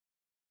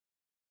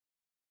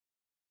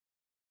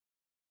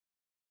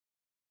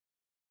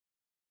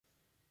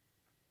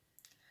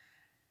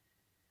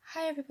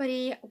Hi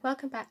everybody,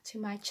 welcome back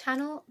to my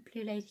channel,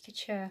 Blue Lady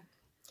Couture.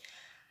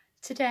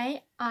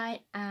 Today I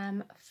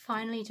am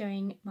finally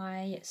doing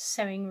my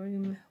sewing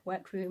room,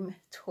 workroom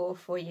tour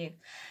for you.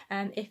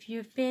 If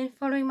you've been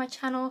following my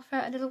channel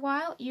for a little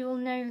while, you will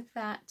know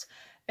that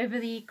over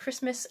the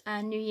Christmas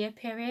and New Year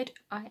period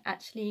I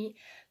actually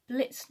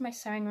blitzed my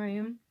sewing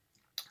room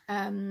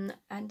and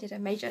did a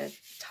major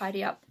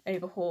tidy up,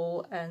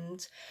 overhaul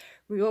and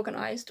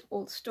reorganised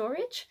all the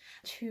storage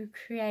to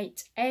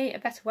create a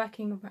better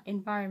working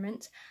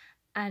environment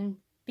and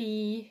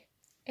b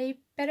a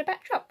better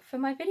backdrop for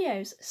my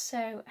videos.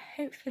 So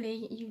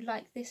hopefully you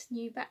like this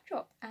new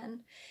backdrop, and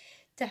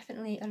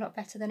definitely a lot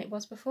better than it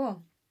was before.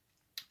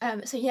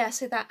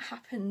 So that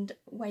happened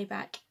way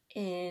back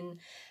in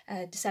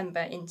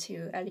December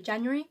into early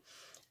January,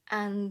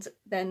 and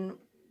then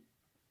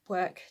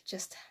work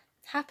just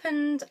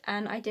happened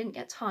and I didn't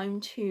get time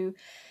to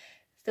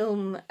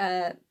film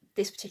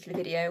this particular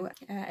video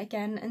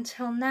again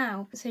until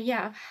now. So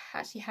yeah, I've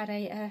actually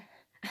had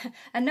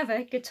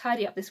another good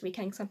tidy up this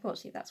weekend, because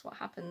unfortunately that's what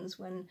happens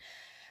when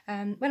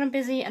I'm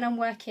busy and I'm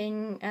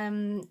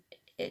working.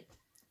 It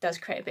does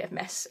create a bit of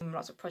mess and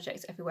lots of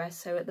projects everywhere.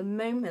 So at the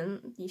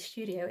moment the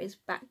studio is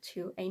back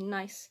to a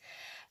nice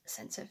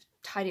sense of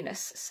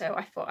tidiness. So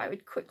I thought I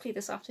would quickly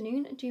this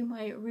afternoon do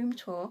my room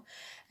tour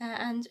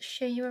and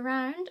show you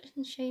around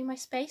and show you my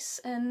space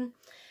and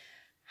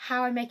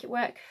how I make it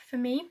work for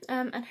me,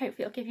 and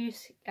hopefully it'll give you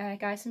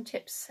guys some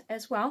tips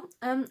as well,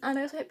 and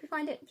I also hope you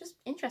find it just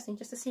interesting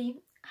just to see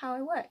how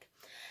I work.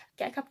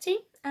 Get a cup of tea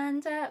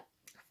and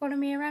follow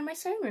me around my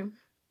sewing room.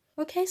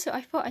 Okay, so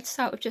I thought I'd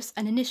start with just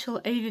an initial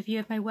overview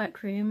of my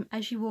workroom.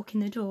 As you walk in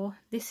the door,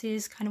 this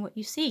is kind of what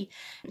you see.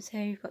 So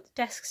you've got the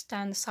desks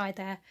down the side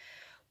there,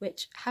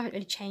 which haven't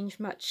really changed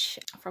much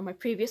from my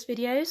previous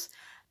videos.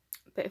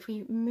 But if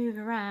we move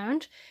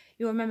around,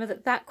 you'll remember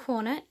that that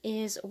corner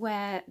is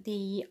where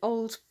the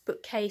old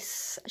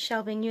bookcase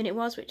shelving unit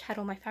was, which had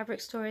all my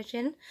fabric storage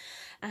in,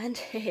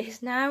 and it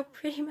is now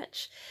pretty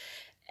much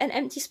an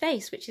empty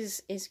space, which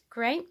is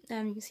great.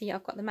 You can see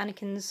I've got the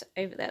mannequins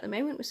over there at the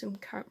moment with some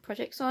current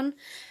projects on,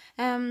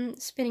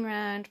 spinning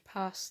around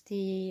past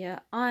the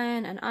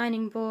iron and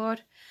ironing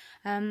board,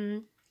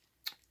 and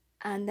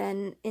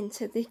then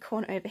into the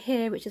corner over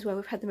here, which is where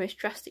we've had the most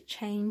drastic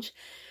change.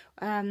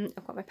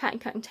 I've got my pattern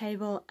cutting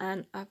table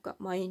and I've got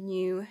my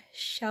new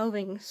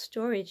shelving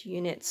storage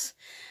units,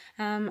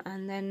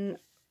 and then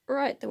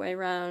right the way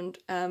around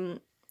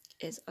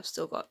is I've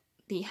still got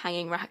the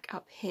hanging rack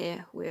up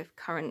here with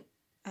current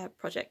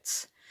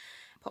projects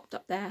popped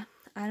up there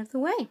out of the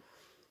way.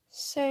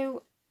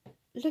 So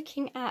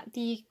looking at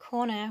the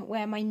corner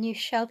where my new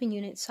shelving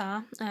units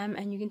are,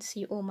 and you can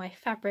see all my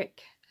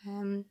fabric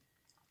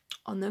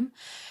on them.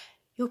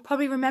 You'll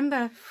probably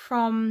remember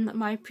from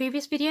my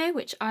previous video,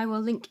 which I will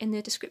link in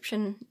the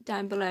description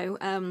down below,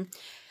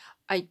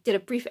 I did a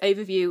brief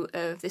overview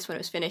of this when it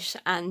was finished,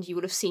 and you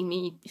would have seen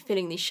me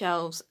filling these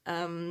shelves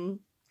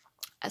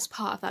as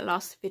part of that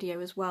last video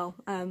as well,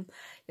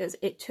 because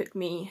it took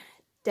me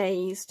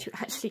days to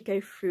actually go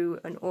through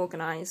and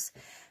organise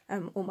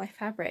all my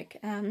fabric,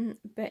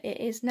 but it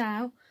is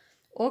now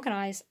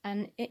organised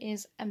and it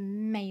is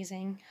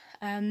amazing.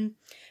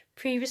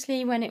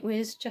 Previously, when it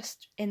was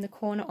just in the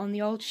corner on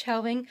the old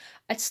shelving,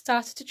 I'd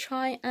started to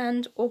try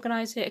and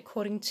organise it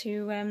according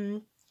to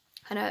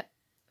kind of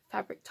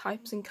fabric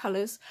types and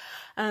colours,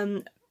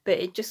 but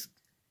it just,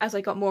 as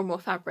I got more and more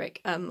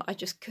fabric, I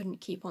just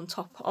couldn't keep on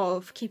top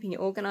of keeping it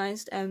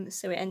organised,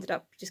 so it ended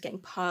up just getting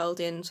piled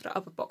in sort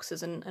of other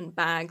boxes and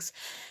bags,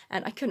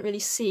 and I couldn't really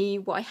see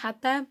what I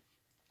had there,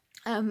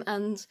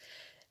 and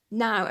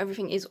now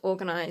everything is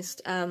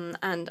organised,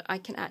 and I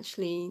can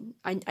actually,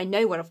 I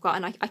know what I've got,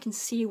 and I can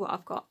see what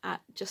I've got at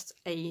just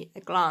a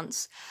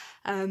glance,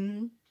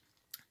 and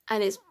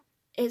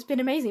it's been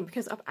amazing,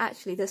 because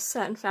there's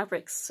certain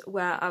fabrics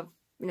where I've,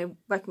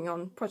 working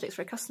on projects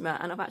for a customer,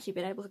 and I've actually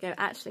been able to go,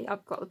 actually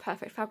I've got the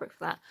perfect fabric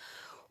for that,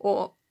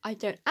 or I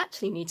don't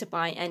actually need to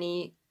buy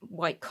any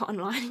white cotton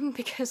lining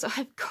because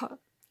I've got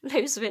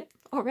loads of it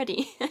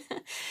already.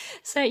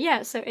 So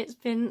yeah, so it's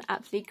been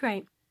absolutely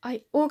great.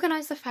 I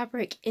organised the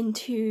fabric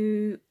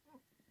into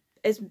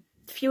as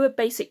fewer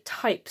basic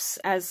types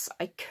as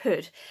I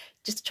could,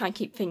 just to try and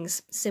keep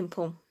things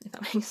simple, if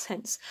that makes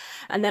sense.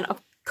 And then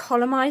I've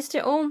colonised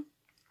it all,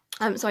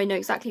 so I know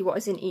exactly what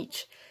is in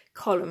each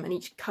column and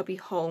each cubby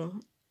hole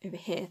over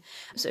here.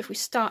 So if we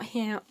start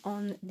here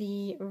on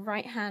the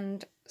right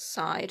hand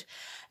side,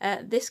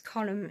 this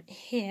column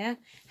here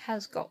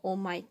has got all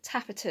my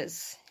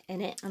taffetas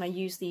in it, and I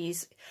use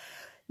these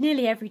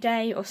nearly every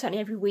day, or certainly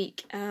every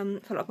week, for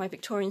a lot of my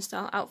Victorian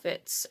style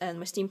outfits and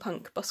my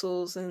steampunk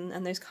bustles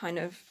and those kind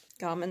of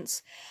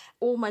garments.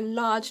 All my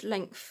large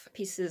length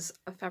pieces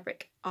of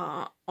fabric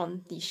are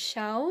on these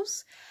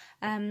shelves,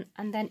 and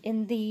then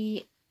in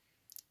the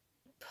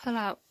pull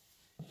out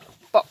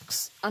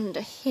box under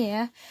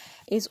here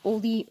is all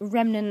the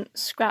remnant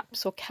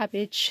scraps or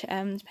cabbage,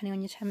 depending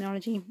on your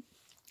terminology,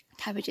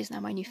 Cabbage is now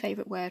my new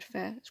favourite word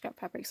for scrap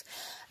fabrics.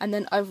 And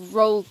then I've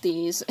rolled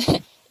these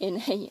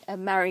in a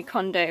Marie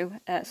Kondo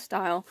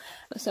style,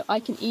 so I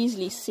can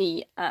easily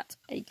see at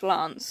a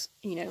glance,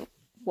 you know,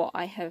 what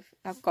I've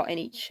got in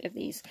each of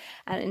these.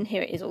 And in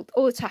here it is all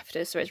the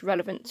taffetas, so it's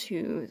relevant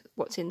to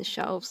what's in the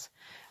shelves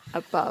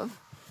above.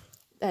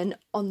 Then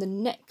on the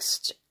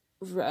next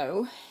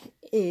row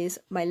is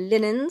my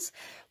linens,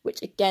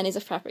 which again is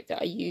a fabric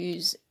that I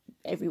use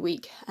every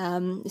week.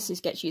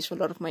 Gets used for a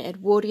lot of my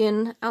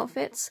Edwardian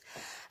outfits.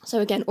 So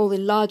again, all the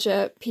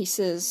larger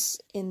pieces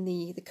in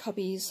the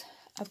cubbies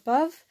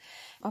above.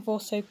 I've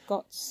also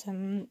got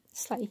some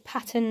slightly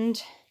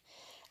patterned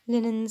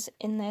linens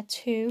in there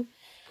too.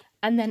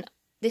 And then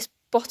this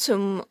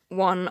bottom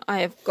one, I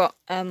have got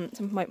some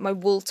of my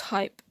wool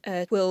type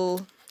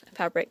twill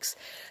fabrics.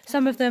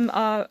 Some of them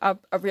are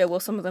real wool,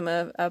 some of them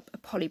are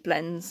poly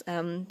blends,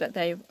 but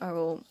they are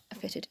all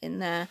fitted in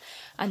there.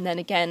 And then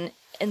again,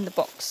 in the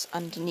box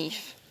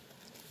underneath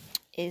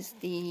is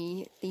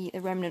the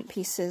remnant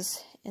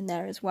pieces in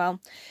there as well.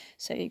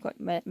 So you've got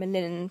my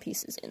linen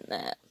pieces in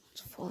there,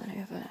 it's falling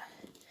over.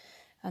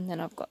 And then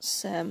I've got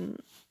some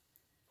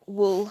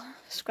wool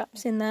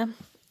scraps in there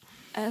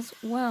as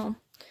well.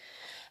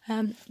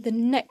 The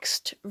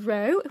next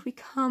row, if we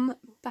come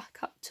back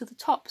up to the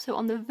top, so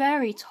on the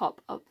very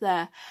top up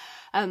there,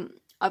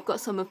 I've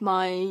got some of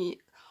my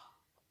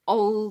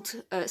old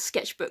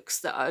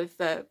sketchbooks that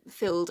I've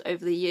filled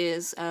over the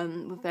years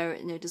with their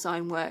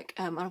design work,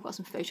 and I've got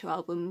some photo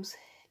albums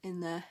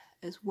in there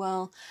as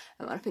well.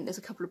 I think there's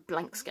a couple of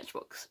blank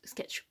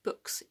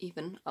sketchbooks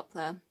even up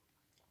there,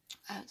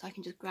 so I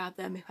can just grab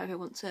them if I ever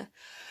want to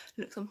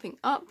look something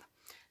up.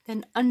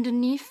 Then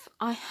underneath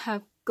I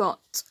have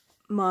got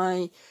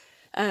my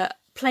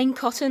plain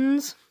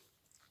cottons.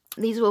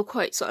 These are all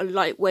quite sort of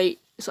lightweight,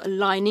 sort of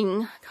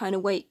lining kind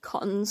of weight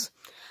cottons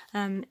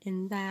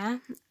in there.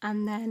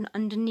 And then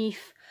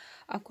underneath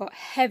I've got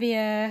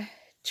heavier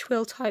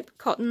twill type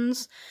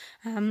cottons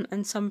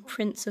and some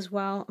prints as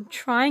well. I'm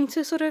trying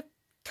to sort of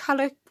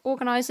colour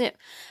organise it,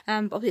 but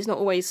obviously it's not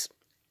always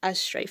as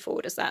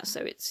straightforward as that,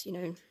 so it's, you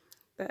know,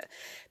 but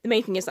the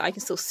main thing is that I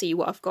can still see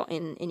what I've got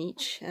in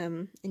each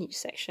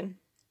section.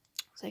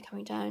 So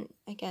coming down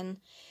again,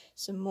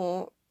 some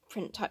more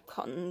print type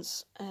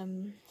cottons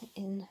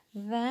in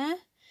there,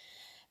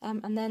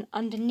 and then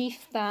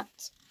underneath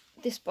that,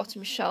 this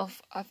bottom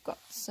shelf, I've got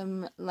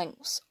some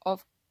lengths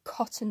of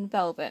cotton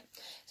velvet.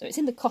 So it's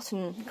in the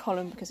cotton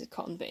column because it's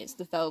cotton, but it's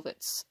the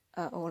velvets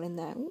all in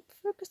there. Ooh,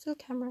 focus to the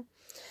camera.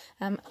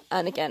 And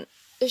again,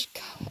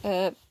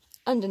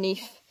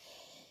 underneath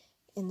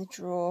in the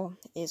drawer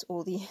is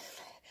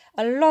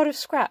a lot of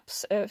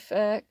scraps of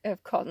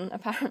cotton,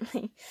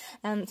 apparently.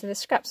 So there's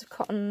scraps of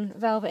cotton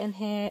velvet in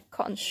here,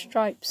 cotton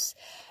stripes,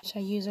 which I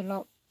use a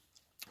lot.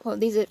 Well,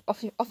 these are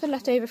often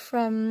left over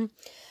from,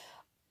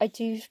 I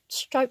do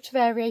striped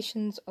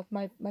variations of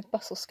my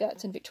bustle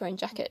skirts and Victorian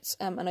jackets,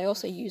 and I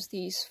also use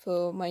these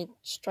for my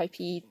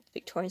stripy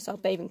Victorian style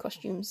bathing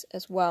costumes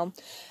as well.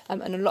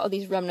 And a lot of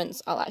these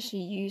remnants I'll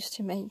actually use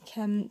to make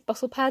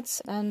bustle pads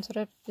and sort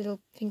of little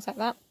things like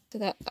that. So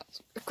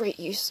that's a great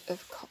use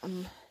of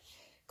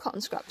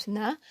cotton scraps in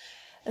there.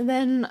 And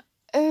then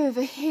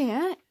over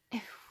here,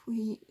 if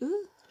we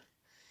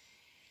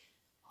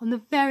on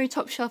the very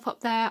top shelf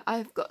up there,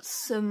 I've got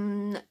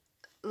some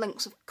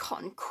lengths of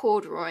cotton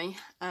corduroy.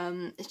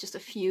 It's just a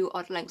few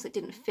odd lengths that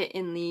didn't fit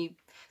in the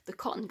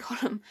cotton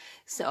column,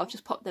 so I've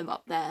just popped them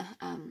up there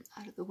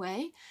out of the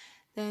way.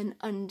 Then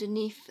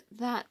underneath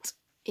that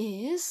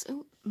is,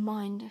 oh,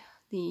 mind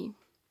the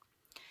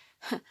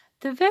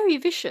very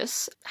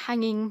vicious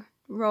hanging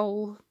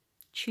roll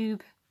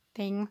tube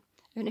thing.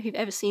 I don't know if you've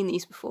ever seen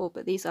these before,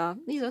 but these are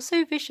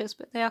so vicious,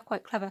 but they are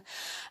quite clever.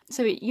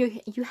 So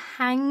you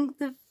hang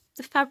the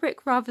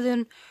fabric rather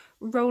than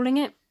rolling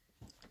it,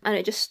 and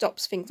it just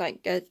stops things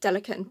like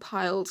delicate and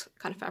piled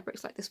kind of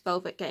fabrics like this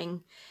velvet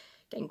getting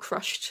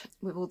crushed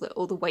with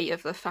all the weight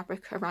of the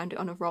fabric around it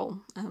on a roll.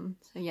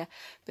 So yeah,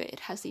 but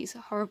it has these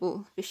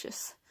horrible,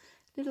 vicious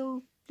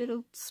little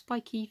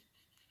spiky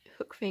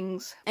hook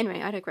things.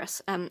 Anyway, I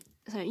digress.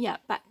 So yeah,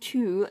 back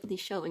to the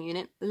shelving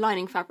unit. The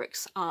lining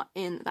fabrics are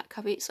in that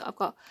cubby, so I've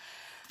got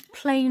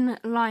plain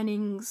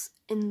linings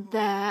in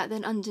there.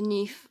 Then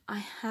underneath I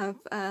have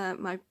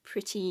my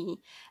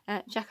pretty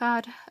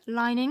jacquard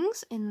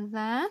linings in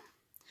there,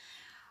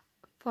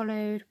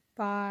 followed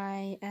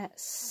by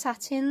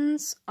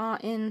satins are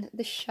in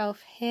the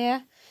shelf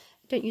here.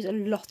 I don't use a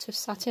lot of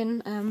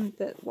satin,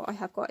 but what I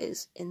have got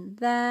is in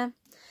there.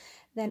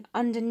 Then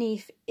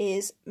underneath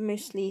is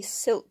mostly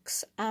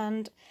silks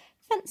and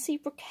fancy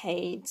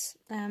brocades.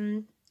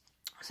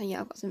 So yeah,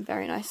 I've got some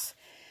very nice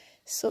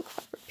silk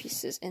fabric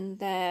pieces in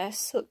there.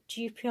 Silk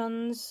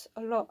dupions,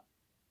 a lot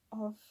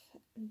of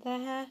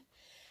there.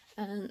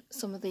 And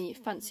some of the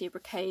fancy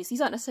brocades. These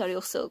aren't necessarily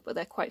all silk, but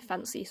they're quite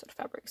fancy sort of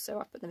fabrics, so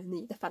I put them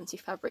in the fancy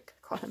fabric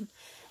column.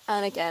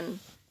 And again,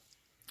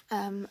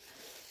 a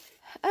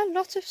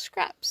lot of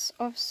scraps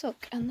of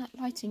silk, and that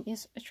lighting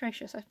is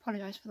atrocious. I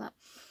apologise for that.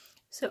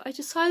 So I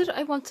decided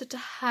I wanted to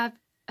have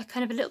a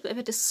kind of a little bit of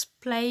a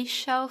display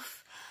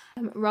shelf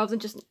rather than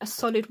just a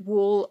solid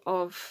wall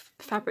of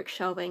fabric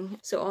shelving.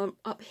 So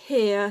up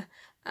here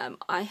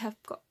I have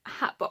got a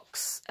hat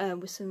box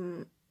with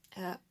some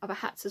other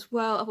hats as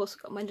well. I've also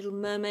got my little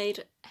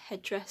mermaid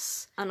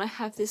headdress, and I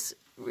have this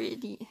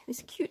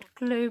cute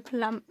globe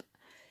lamp.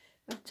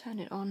 I'll turn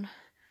it on,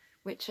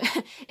 which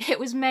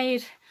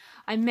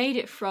I made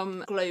it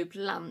from globe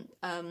lamp,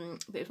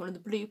 but it's one of the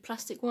blue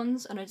plastic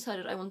ones, and I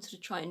decided I wanted to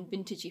try and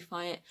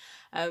vintagify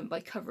it by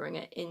covering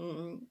it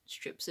in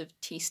strips of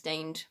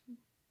tea-stained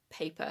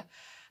paper.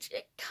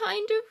 It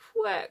kind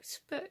of worked,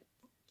 but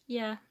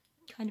yeah,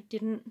 kind of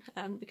didn't,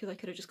 because I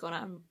could have just gone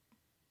out and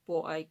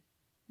bought a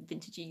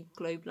vintagey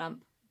globe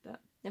lamp, but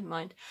never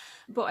mind.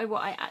 But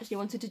what I actually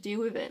wanted to do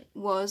with it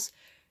was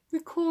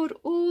record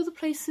all the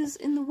places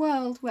in the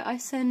world where I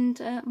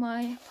send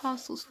my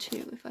parcels to.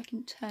 If I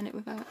can turn it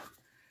without...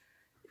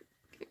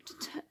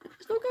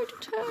 It's not going to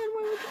turn.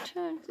 Why would it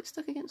turn? It's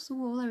stuck against the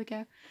wall. There we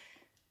go.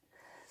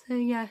 So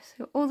yeah,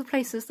 so all the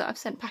places that I've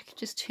sent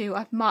packages to,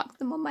 I've marked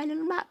them on my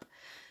little map.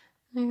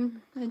 No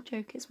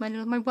joke, it's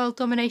my world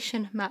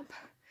domination map.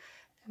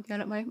 There we go,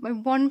 look, my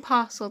one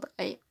parcel that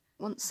I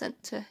once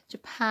sent to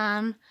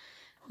Japan,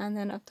 and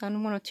then I've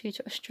done 1 or 2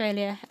 to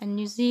Australia and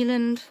New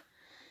Zealand,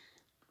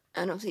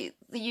 and obviously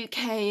the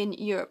UK and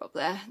Europe up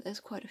there. There's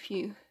quite a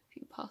few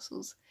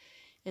parcels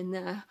in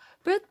there,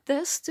 but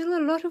there's still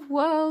a lot of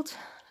world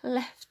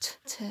left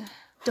to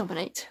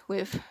dominate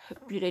with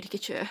Blue Lady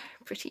Couture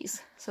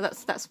pretties. So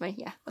that's my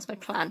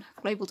plan: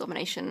 global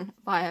domination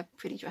via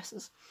pretty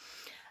dresses.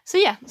 So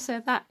yeah,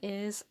 so that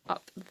is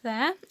up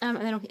there, and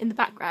then in the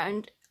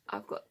background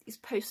I've got these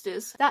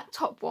posters. That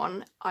top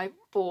one I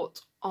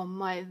bought on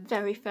my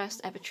very first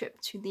ever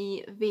trip to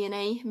the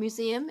V&A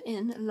Museum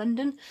in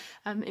London.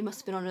 It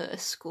must have been on a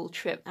school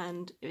trip,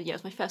 and yeah, it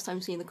was my first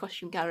time seeing the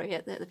costume gallery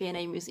at the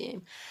V&A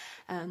Museum,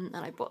 and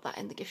I bought that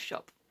in the gift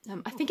shop.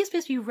 I think it's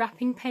supposed to be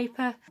wrapping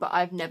paper, but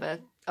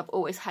I've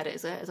always had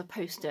it as a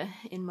poster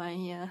in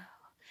my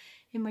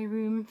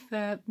room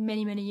for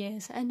many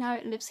years, and now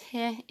it lives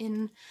here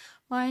in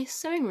my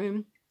sewing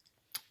room.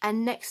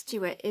 And next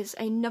to it is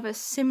another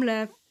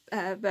similar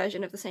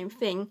version of the same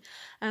thing,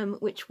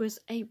 which was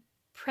a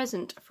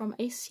present from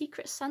a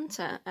Secret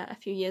Santa a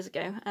few years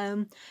ago,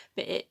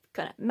 but it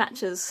kind of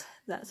matches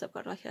that, so I've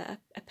got like a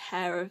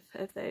pair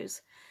of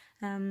those,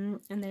 and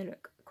they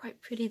look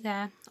quite pretty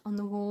there on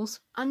the walls.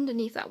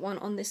 Underneath that one,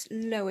 on this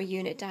lower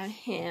unit down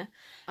here,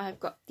 I've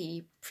got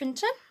the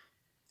printer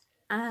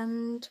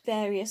and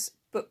various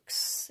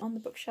books on the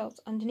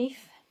bookshelves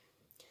underneath.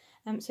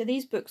 So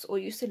these books all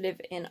used to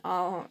live in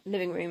our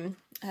living room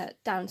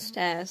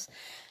downstairs,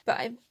 but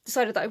I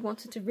decided that I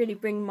wanted to really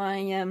bring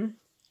my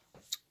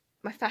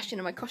my fashion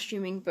and my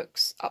costuming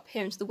books up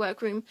here into the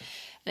workroom,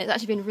 and it's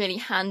actually been really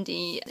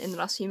handy in the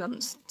last few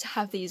months to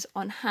have these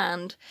on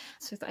hand,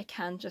 so that I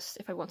can just,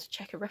 if I want to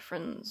check a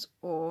reference,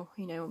 or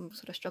you know, I'm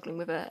sort of struggling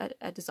with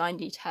a design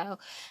detail,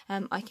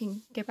 I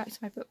can go back to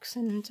my books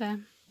and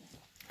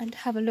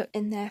have a look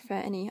in there for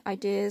any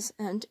ideas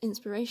and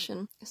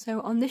inspiration.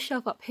 So on this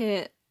shelf up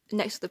here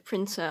next to the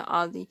printer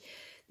are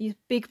these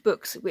big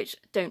books which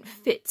don't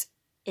fit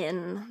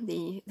in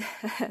the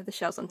the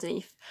shelves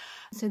underneath,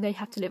 so they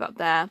have to live up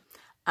there.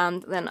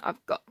 And then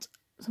I've got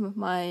some of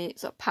my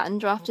sort of pattern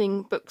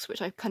drafting books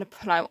which I kind of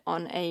pull out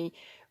on a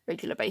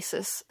regular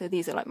basis. So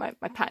these are like my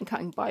pattern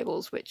cutting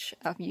bibles, which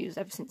I've used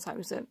ever since I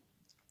was at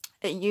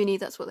uni.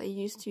 That's what they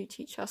used to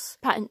teach us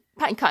pattern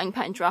cutting,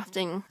 pattern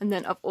drafting. And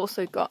then I've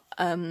also got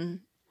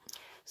some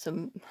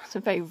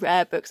very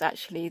rare books.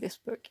 Actually, this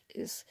book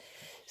is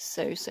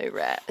so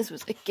rare. This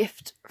was a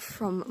gift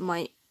from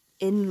my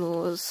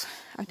in-laws.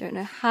 I don't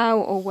know how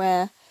or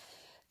where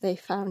they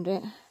found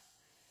it,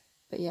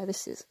 but yeah,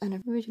 this is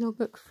an original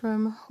book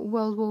from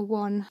World War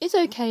One. It's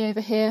okay over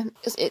here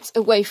because it's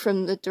away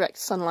from the direct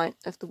sunlight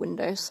of the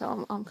window,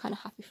 so I'm kind of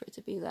happy for it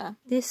to be there.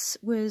 This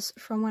was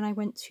from when I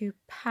went to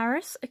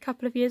Paris a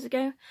couple of years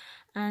ago,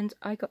 and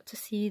I got to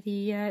see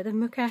the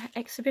Mucha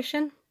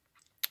exhibition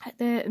at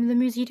the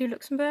Musée du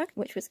Luxembourg,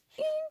 which was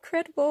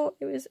incredible.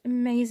 It was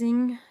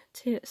amazing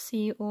to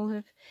see all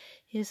of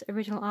his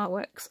original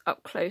artworks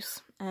up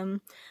close,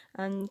 and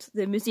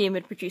the museum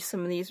had produced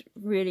some of these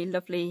really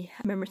lovely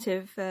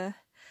commemorative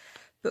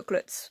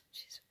booklets,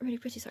 which is really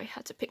pretty. So I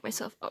had to pick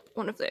myself up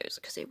one of those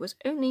because it was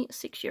only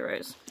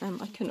 €6.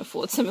 I couldn't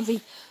afford some of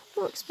the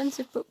more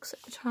expensive books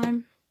at the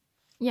time.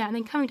 Yeah, and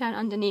then coming down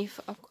underneath,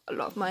 I've got a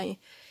lot of my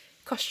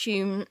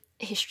costume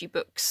history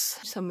books.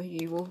 Some of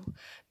you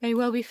may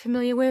well be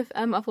familiar with.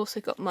 I've also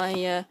got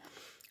my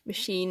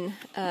machine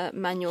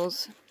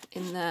manuals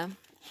in there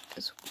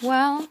as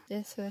well.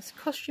 There's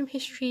costume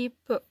history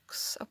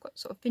books. I've got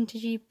sort of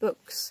vintagey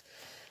books.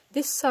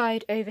 This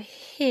side over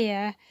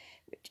here,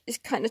 which is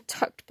kind of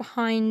tucked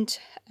behind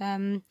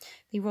the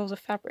rolls of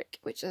fabric,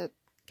 which are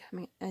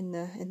coming in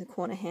the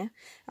corner here.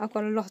 I've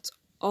got a lot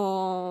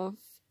of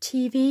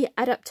TV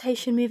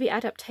adaptation, movie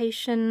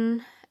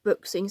adaptation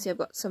books. So you can see I've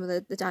got some of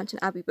the Downton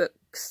Abbey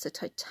books, the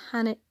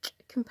Titanic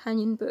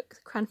companion book,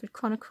 the Cranford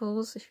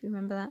Chronicles, if you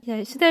remember that.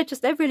 Yeah, so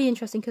they're really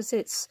interesting because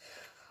it's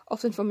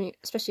often from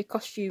especially a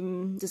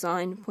costume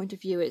design point of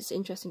view, it's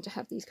interesting to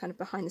have these kind of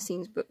behind the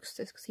scenes books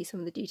to see some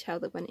of the detail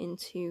that went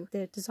into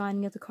the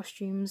designing of the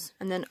costumes.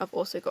 And then I've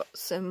also got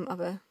some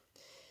other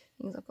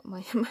things. I've got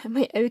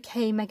my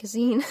OK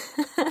magazine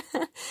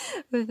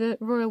with the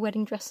royal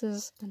wedding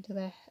dresses under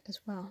there as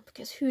well,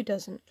 because who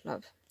doesn't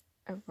love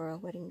a royal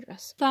wedding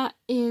dress? That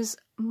is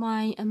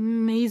my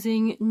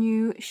amazing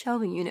new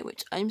shelving unit,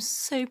 which I'm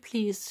so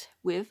pleased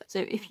with.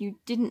 So if you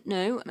didn't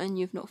know and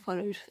you've not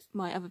followed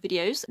my other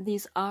videos,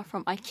 these are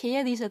from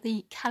Ikea. These are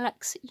the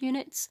Kallax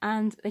units,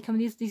 and they come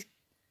in these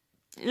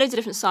loads of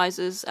different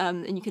sizes,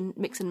 and you can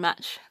mix and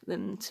match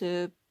them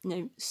to, you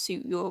know,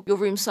 suit your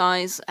room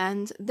size.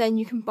 And then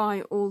you can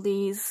buy all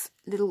these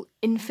little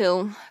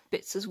infill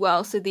bits as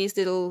well. So these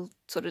little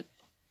sort of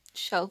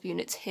shelf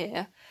units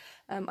here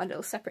are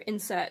little separate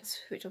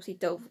inserts, which obviously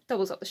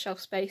doubles up the shelf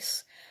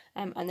space.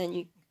 And then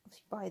you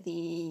obviously buy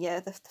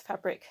the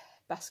fabric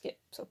basket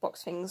sort of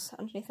box things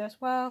underneath there as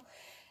well.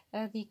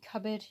 The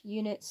cupboard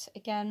units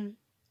again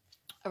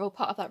are all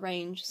part of that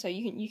range, so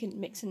you can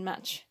mix and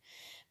match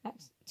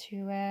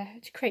to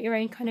create your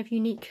own kind of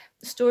unique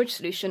storage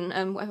solution,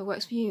 whatever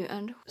works for you.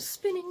 And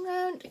spinning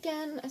round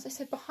again, as I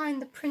said,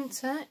 behind the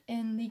printer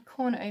in the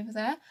corner over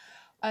there,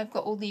 I've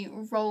got all the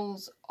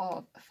rolls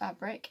of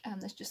fabric,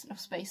 and there's just enough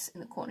space in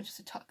the corner just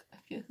to tuck a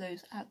few of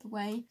those out of the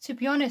way. To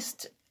be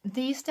honest,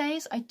 these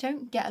days I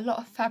don't get a lot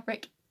of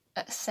fabric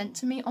sent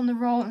to me on the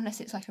roll unless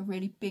it's like a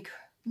really big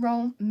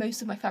roll.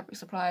 Most of my fabric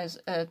suppliers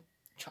are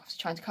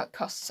trying to cut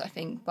costs, I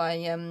think,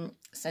 by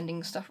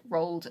sending stuff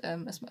rolled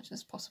as much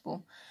as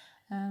possible.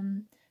 But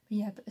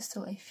yeah, but there's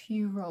still a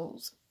few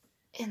rolls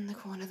in the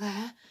corner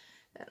there.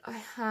 Then I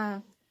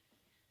have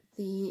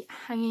the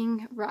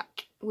hanging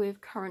rack with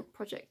current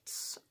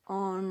projects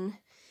on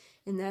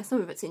in there.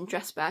 Some of it's in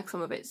dress bags,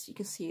 some of it's, you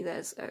can see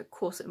there's a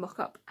corset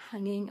mock-up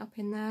hanging up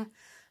in there,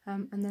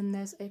 and then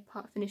there's a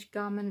part finished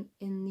garment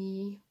in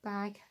the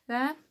bag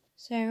there.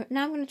 So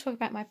now I'm going to talk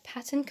about my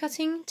pattern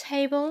cutting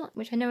table,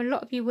 which I know a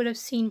lot of you will have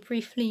seen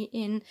briefly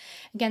in,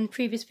 again,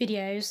 previous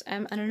videos,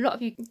 and a lot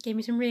of you gave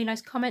me some really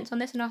nice comments on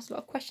this and asked a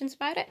lot of questions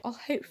about it. I'll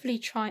hopefully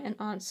try and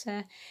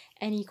answer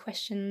any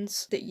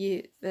questions that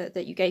you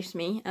gave to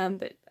me,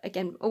 but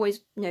again, always,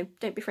 you know,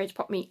 don't be afraid to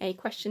pop me a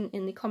question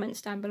in the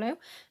comments down below,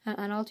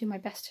 and I'll do my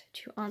best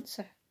to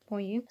answer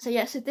for you. So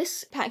yeah, so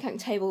this pattern cutting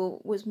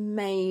table was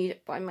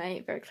made by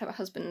my very clever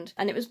husband,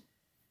 and it was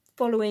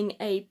following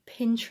a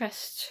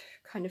Pinterest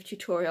kind of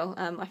tutorial.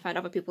 I found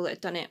other people that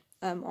had done it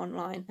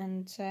online,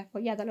 and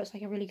well, yeah, that looks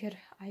like a really good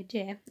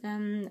idea,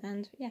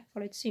 and yeah,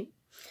 followed suit.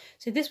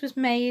 So this was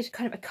made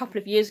kind of a couple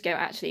of years ago,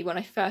 actually, when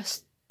I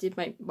first did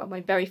my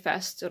very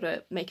first sort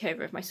of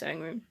makeover of my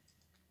sewing room.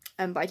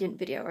 But I didn't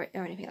video or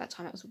anything at that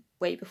time. That was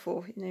way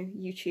before, you know,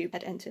 YouTube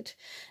had entered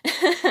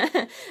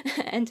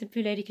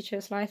Blue Lady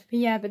Couture's life. But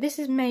yeah, but this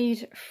is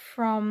made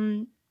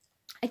from,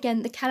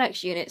 again, the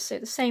Kallax units, so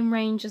the same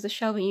range as the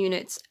shelving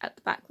units at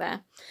the back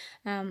there,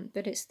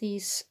 but it's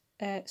these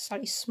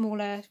slightly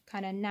smaller,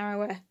 kind of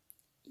narrower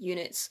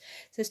units.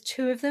 So there's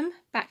two of them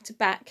back to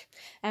back,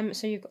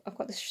 so I've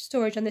got the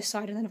storage on this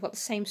side, and then I've got the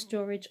same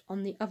storage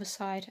on the other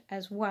side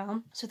as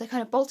well. So they're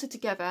kind of bolted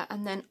together,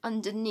 and then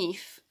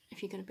underneath,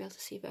 if you're going to be able to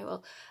see very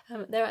well,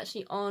 they're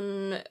actually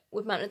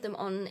we've mounted them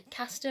on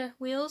caster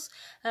wheels,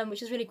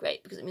 which is really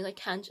great because it means I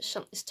can just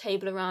shunt this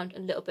table around a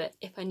little bit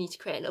if I need to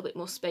create a little bit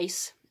more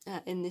space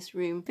in this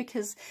room,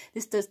 because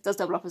this does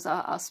double up as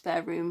our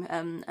spare room,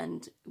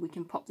 and we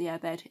can pop the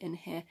airbed in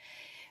here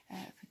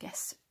for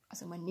guests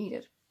as and when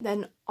needed.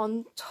 Then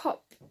on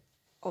top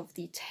of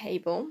the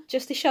table,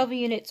 just the shelving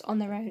units on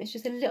their own, it's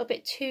just a little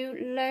bit too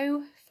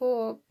low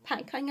for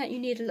pattern cutting out. You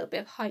need a little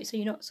bit of height so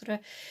you're not sort of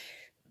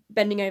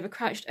bending over,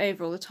 crouched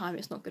over all the time.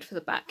 It's not good for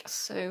the back.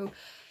 So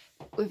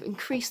we've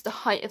increased the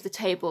height of the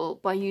table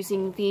by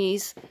using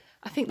these,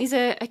 I think these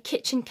are a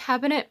kitchen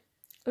cabinet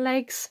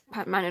legs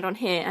mounted on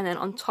here, and then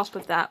on top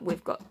of that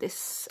we've got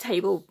this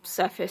table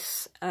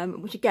surface,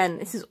 which again,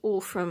 this is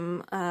all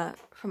from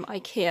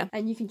Ikea,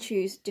 and you can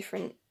choose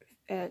different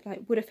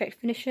like wood effect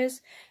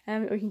finishes,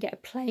 or you can get a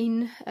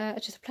plain,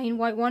 just a plain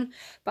white one.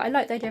 But I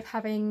like the idea of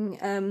having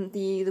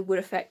the wood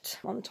effect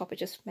on the top. It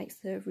just makes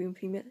the room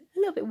feel a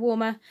little bit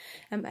warmer,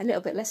 a little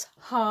bit less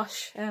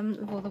harsh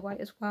with all the white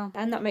as well,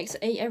 and that makes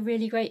a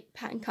really great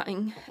pattern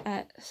cutting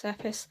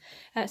surface.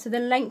 So the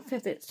length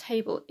of this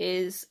table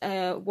is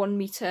 1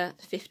 meter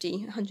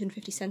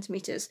 150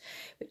 centimeters,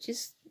 which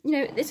is, you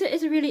know, it's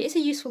a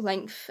useful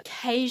length.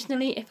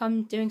 Occasionally, if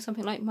I'm doing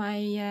something like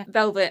my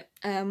velvet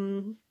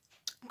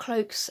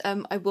cloaks,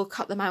 I will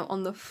cut them out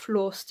on the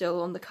floor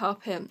still, on the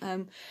carpet,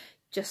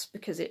 just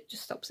because it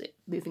just stops it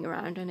moving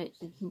around, and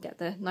you can get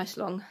the nice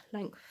long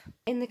length.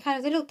 In the kind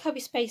of the little cubby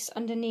space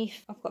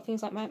underneath, I've got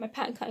things like my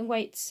pattern cutting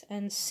weights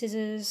and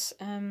scissors,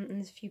 and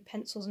there's a few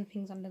pencils and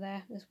things under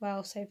there as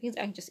well, so things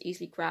I can just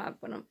easily grab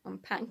when I'm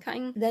pattern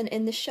cutting. Then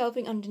in the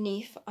shelving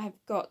underneath,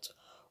 I've got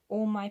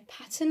all my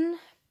pattern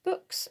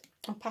books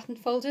or pattern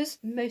folders.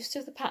 Most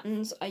of the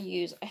patterns I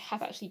use, I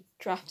have actually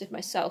drafted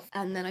myself,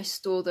 and then I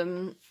store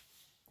them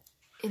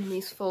in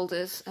these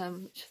folders.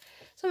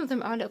 So Some of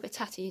them are a little bit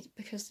tatty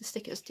because the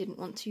stickers didn't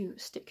want to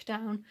stick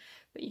down,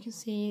 but you can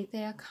see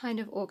they are kind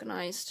of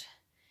organised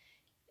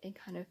in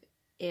kind of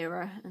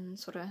era and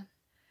sort of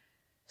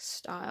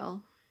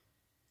style.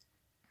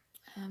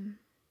 So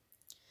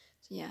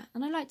yeah,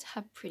 and I like to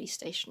have pretty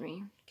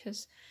stationery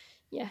because,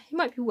 yeah, it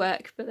might be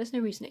work, but there's no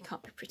reason it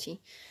can't be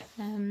pretty.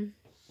 So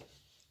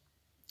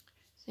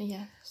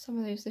yeah, some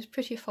of those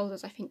prettier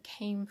folders I think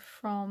came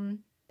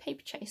from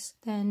Paper Chase.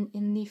 Then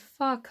in the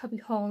far cubby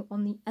hole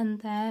on the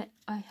end there,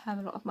 I have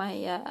a lot of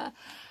my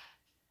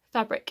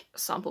fabric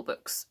sample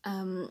books.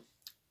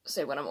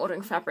 So when I'm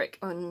ordering fabric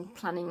and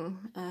planning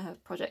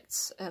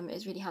projects,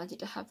 it's really handy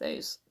to have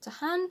those to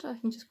hand. I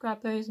can just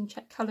grab those and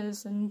check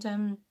colours and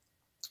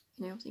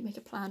you know, obviously make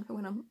a plan for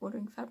when I'm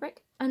ordering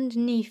fabric.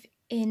 Underneath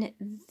in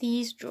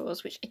these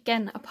drawers, which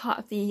again are part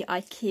of the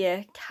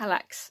Ikea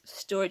Kallax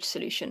storage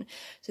solution,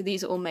 so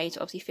these are all made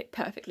to obviously fit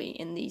perfectly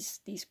in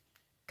these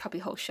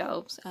cubbyhole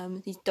shelves.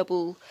 These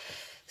double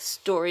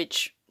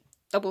storage,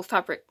 double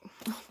fabric,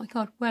 oh my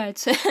god,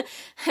 words,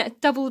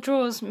 double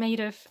drawers made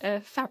of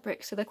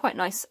fabric, so they're quite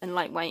nice and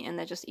lightweight, and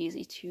they're just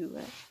easy to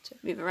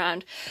move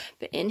around.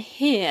 But in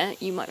here,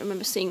 you might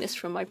remember seeing this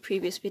from my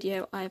previous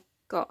video, I've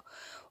got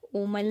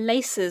all my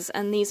laces,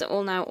 and these are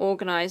all now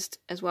organised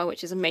as well,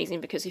 which is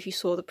amazing because if you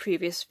saw the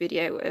previous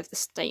video of the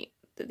state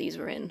that these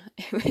were in,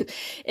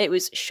 it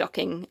was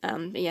shocking.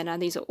 But yeah, now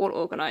these are all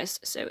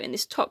organised. So in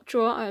this top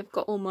drawer, I've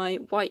got all my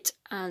white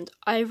and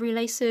ivory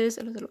laces,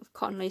 a lot of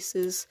cotton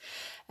laces,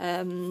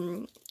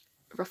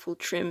 ruffled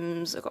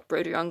trims, I've got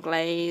broderie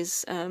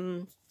anglaise,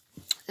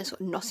 there's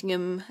sort of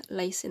Nottingham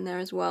lace in there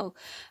as well,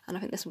 and I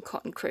think there's some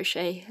cotton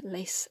crochet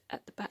lace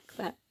at the back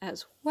there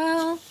as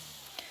well.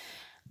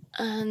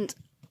 And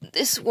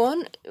this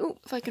one, oh,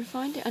 if I can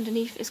find it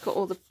underneath, it's got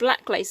all the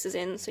black laces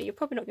in, so you're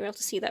probably not going to be able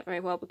to see that very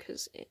well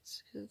because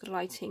it's the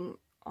lighting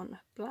on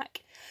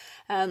black.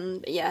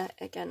 But yeah,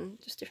 again,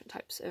 just different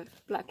types of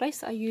black lace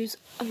that I use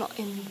a lot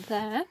in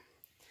there.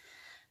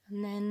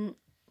 And then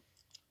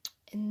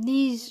in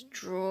these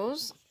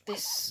drawers,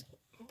 this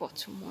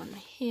bottom one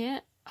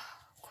here, oh,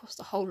 of course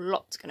the whole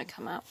lot's going to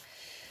come out.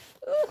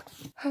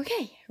 Ooh,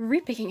 okay,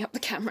 re-picking up the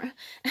camera.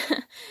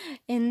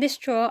 In this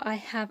drawer I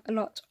have a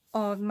lot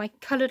of my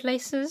coloured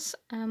laces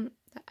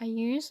that I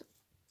use.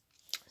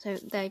 So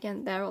there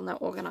again, they're all now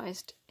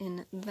organised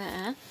in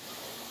there.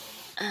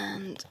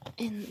 And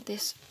in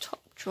this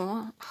top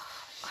drawer,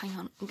 oh, hang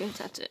on, I'm going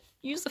to have to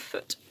use the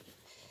foot.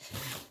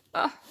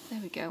 Oh, there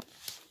we go.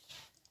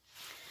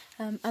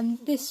 And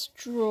this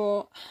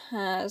drawer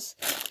has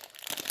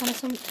kind of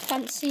some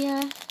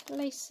fancier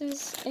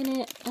laces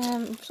in it,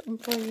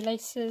 embroidery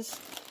laces.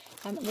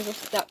 There's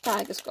also, that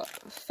bag has got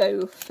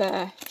faux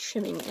fur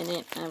trimming in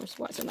it, which is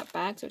why it's in that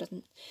bag, so it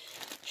doesn't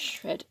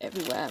shred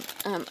everywhere.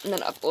 And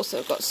then I've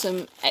also got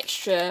some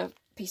extra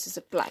pieces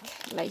of black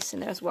lace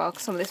in there as well,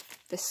 because some of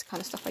this kind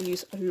of stuff I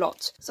use a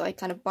lot, so I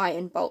kind of buy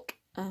in bulk,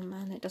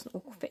 and it doesn't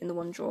all fit in the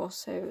one drawer,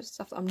 so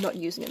stuff that I'm not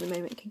using at the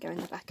moment can go in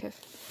the back of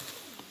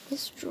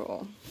this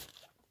drawer.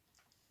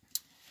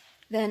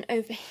 Then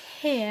over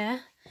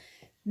here,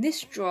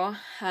 this drawer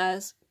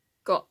has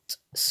got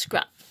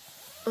scrap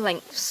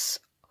lengths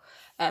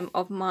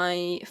of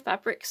my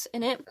fabrics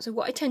in it. So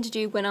what I tend to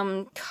do when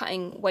I'm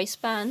cutting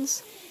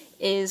waistbands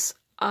is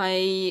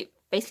I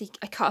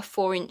cut a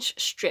 4-inch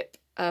strip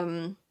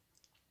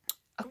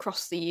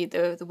across the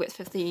width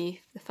of the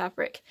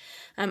fabric,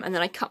 and then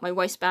I cut my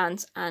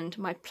waistbands and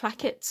my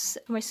plackets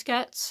for my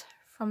skirts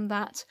from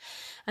that,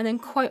 and then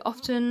quite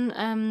often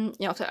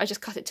you know, I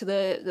just cut it to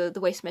the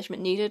waist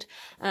measurement needed.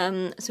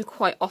 So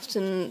quite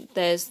often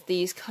there's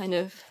these kind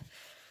of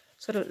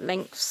sort of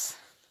lengths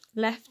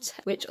left,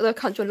 which although I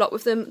can't do a lot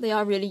with them, they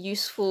are really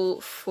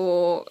useful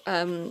for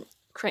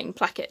creating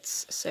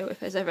plackets. So if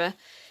there's ever,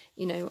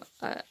 you know,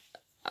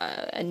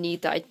 a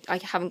need that I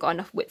haven't got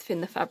enough width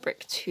in the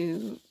fabric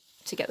to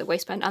get the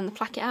waistband and the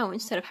placket out,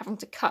 instead of having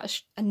to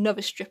cut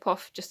another strip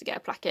off just to get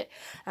a placket,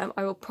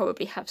 I will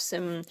probably have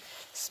some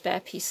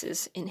spare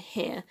pieces in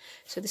here.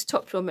 So this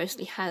top drawer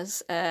mostly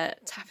has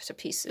taffeta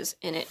pieces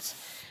in it,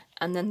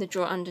 and then the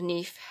drawer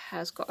underneath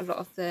has got a lot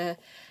of the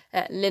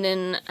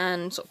linen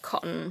and sort of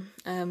cotton,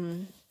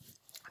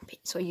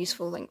 sort of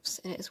useful lengths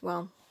in it as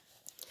well.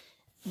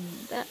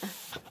 There.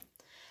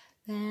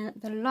 Then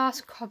the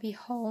last cubby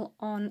hole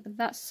on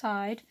that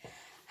side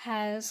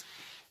has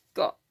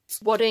got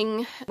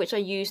wadding, which I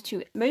use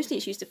to, mostly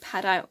it's used to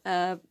pad out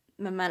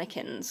my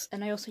mannequins,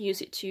 and I also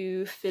use it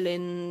to fill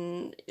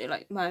in, you know,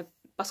 like my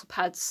bustle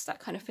pads, that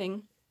kind of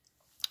thing.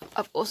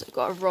 I've also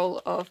got a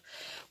roll of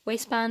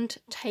waistband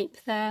tape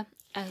there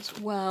as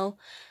well,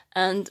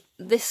 and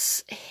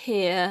this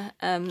here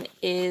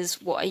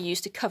is what I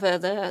use to cover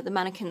the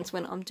mannequins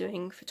when I'm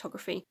doing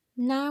photography.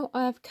 Now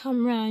I've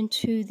come round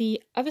to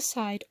the other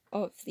side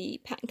of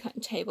the pattern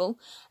cutting table.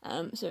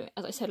 So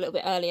as I said a little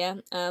bit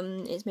earlier,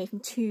 it's made from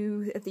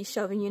 2 of these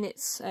shelving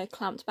units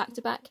clamped back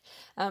to back.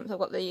 So I've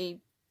got the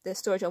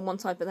storage on one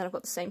side, but then I've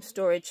got the same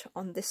storage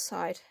on this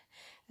side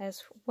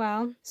as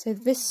well. So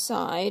this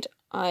side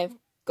I've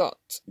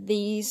got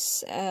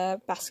these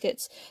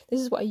baskets.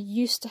 This is what I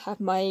used to have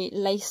my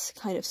lace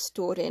kind of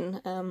stored in,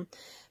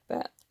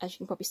 but as you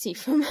can probably see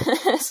from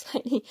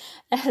slightly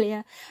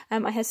earlier,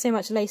 I had so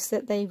much lace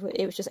that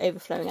it was just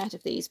overflowing out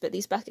of these. But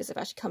these baskets have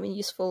actually come in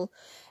useful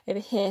over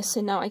here.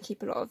 So now I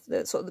keep a lot of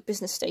the sort of the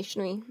business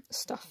stationery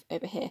stuff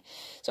over here.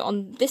 So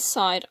on this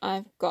side,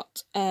 I've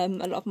got a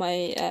lot of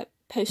my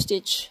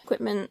postage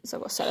equipment. So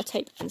I've got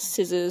sellotape and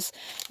scissors.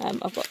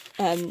 I've got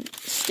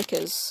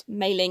stickers,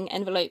 mailing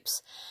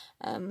envelopes,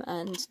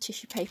 and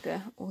tissue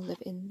paper all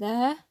live in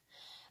there.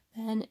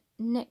 Then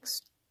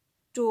next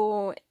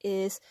door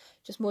is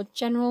just more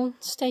general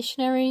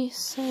stationery.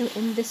 So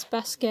in this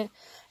basket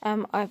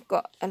I've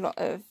got a lot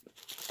of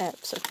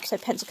so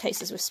pencil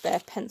cases with spare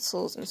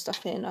pencils and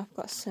stuff in. I've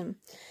got some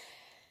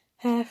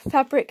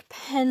fabric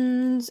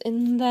pens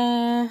in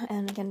there,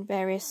 and again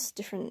various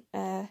different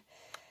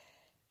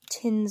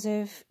tins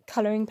of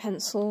colouring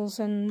pencils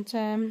and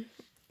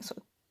sort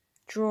of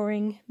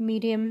drawing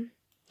medium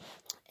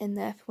in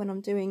there for when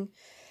I'm doing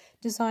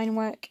design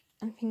work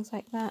and things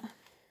like that.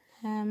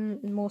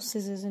 More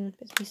scissors and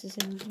bits and pieces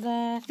in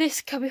there.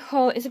 This cubby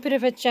hole is a bit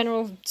of a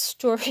general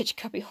storage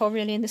cubby hole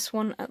really in this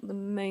one at the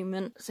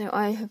moment. So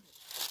I have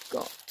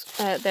got,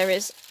 there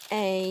is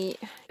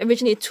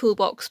originally a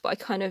toolbox, but I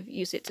kind of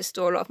use it to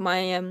store a lot of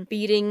my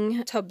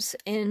beading tubs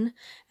in.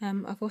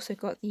 I've also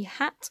got the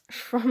hat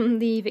from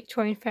the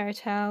Victorian fairy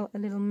tale, A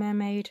Little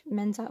Mermaid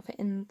men's outfit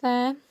in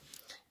there.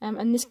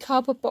 And this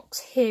cardboard box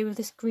here with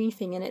this green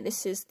thing in it,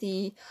 this is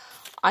the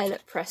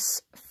eyelet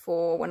press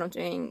for when I'm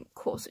doing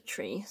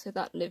corsetry, so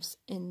that lives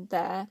in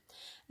there.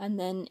 And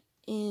then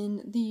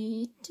in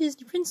the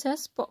Disney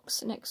Princess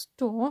box next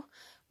door,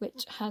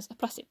 which has a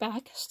plastic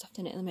bag stuffed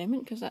in it at the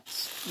moment because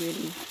that's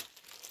really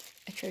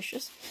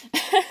atrocious.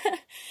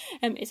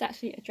 It's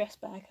actually a dress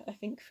bag, I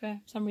think, for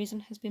some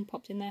reason has been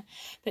popped in there.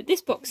 But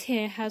this box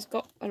here has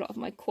got a lot of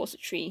my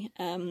corsetry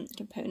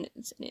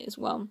components in it as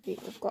well.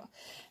 We've got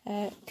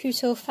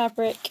coutil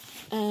fabric,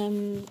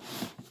 then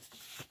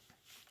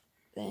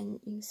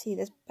you can see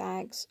there's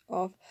bags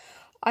of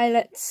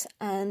eyelets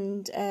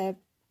and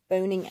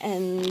boning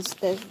ends.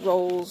 There's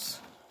rolls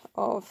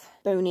of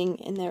boning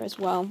in there as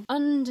well.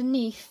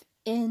 Underneath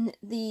in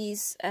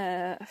these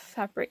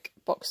fabric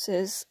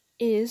boxes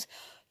is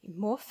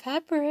more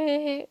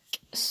fabric.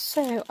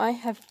 So I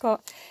have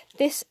got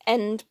this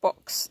end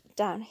box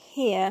down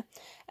here.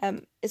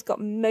 It's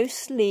got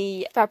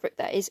mostly fabric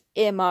that is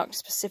earmarked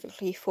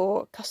specifically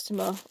for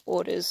customer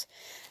orders.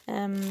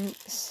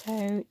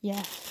 So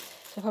yeah,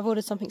 so if I've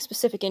ordered something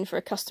specific in for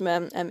a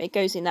customer, it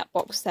goes in that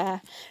box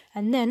there,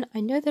 and then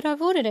I know that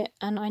I've ordered it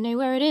and I know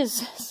where it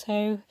is,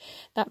 so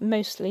that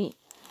mostly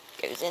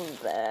goes in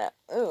there.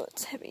 Oh,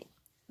 it's heavy.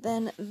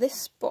 Then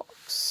this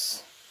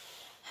box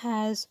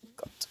has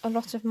got a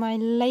lot of my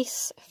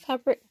lace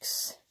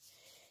fabrics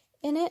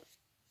in it.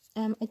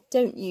 I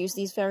don't use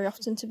these very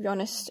often, to be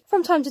honest.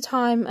 From time to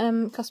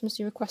time, customers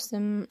do request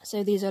them,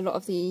 so these are a lot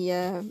of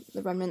the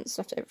remnants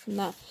left over from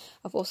that.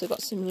 I've also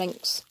got some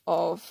lengths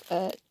of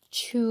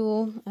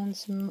tulle and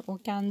some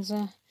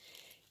organza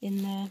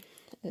in there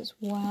as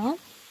well.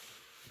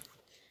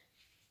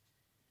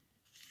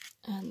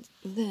 And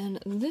then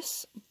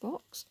this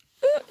box,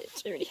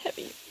 it's really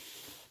heavy.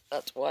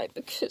 That's why,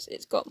 because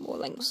it's got more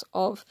lengths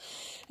of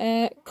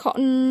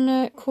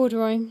cotton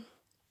corduroy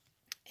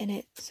in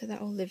it, so that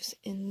all lives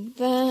in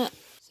there.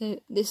 So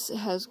this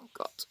has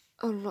got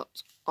a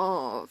lot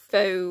of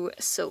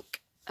faux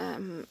silk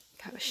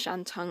kind of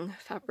shantung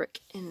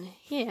fabric in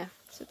here,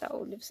 so that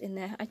all lives in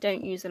there. I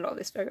don't use a lot of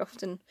this very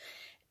often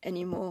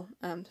anymore,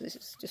 so this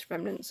is just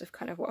remnants of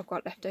kind of what I've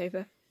got left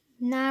over.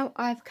 Now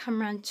I've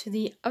come around to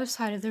the other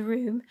side of the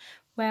room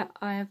where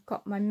I've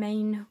got my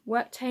main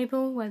work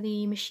table where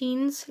the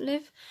machines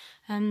live.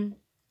 And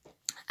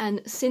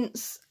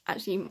since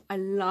actually I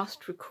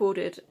last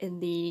recorded in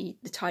the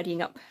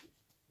tidying up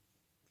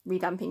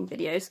revamping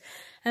videos,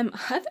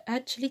 I've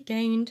actually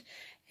gained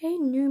a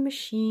new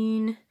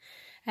machine.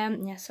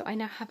 Yeah, so I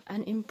now have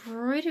an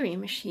embroidery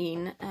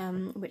machine,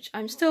 which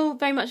I'm still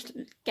very much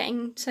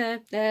getting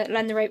to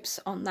learn the ropes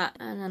on that.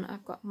 And then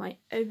I've got my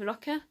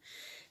overlocker,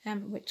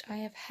 which I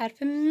have had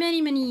for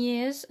many, many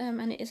years,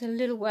 and it is a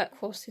little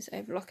workhorse, this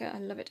overlocker. I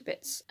love it to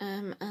bits.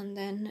 And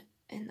then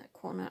in that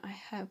corner I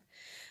have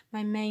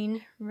my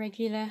main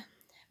regular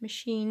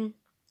machine.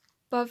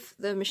 Above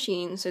the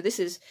machine, so this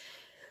is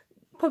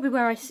probably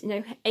where I,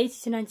 80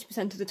 to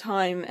 90% of the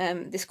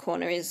time, this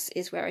corner is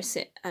where I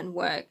sit and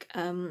work.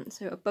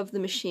 So above the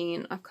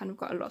machine, I've kind of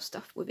got a lot of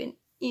stuff within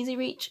easy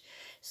reach.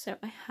 So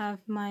I have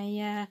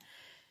my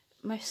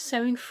my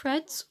sewing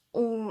threads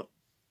all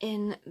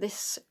in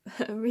this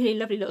really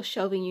lovely little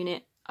shelving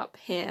unit up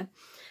here.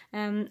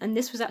 And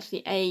this was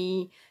actually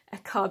a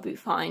car boot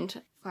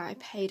find where I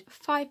paid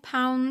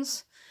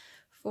 £5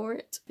 for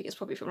it. I think it's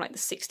probably from like the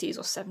 60s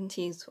or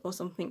 70s or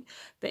something,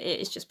 but it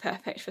is just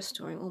perfect for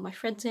storing all my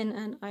threads in,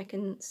 and I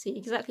can see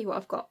exactly what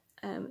I've got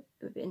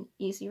within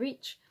easy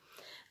reach.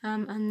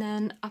 And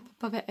then up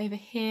above it over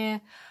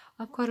here,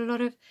 I've got a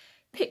lot of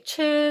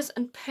pictures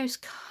and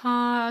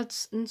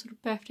postcards and sort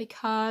of birthday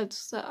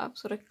cards that I've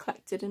sort of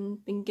collected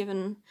and been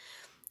given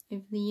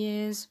over the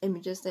years.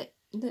 Images that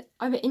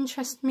either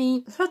interest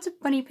me. There's lots of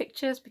bunny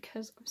pictures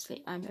because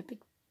obviously I'm a big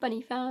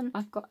bunny fan.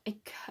 I've got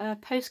a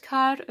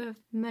postcard of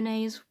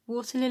Monet's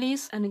water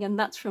lilies, and again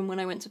that's from when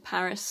I went to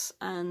Paris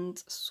and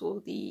saw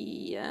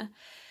the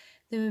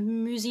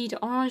Musée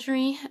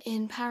d'Orangerie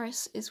in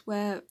Paris, is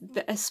where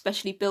the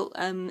specially built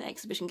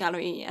exhibition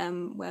gallery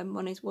where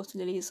Monet's water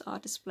lilies are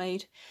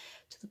displayed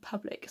to the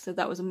public. So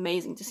that was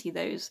amazing to see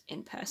those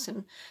in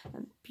person.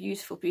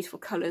 Beautiful, beautiful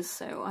colours.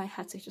 So I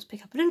had to just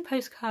pick up a little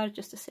postcard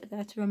just to sit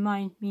there to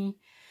remind me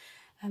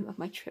of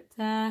my trip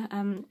there.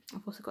 I've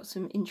also got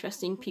some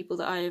interesting people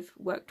that I've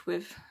worked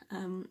with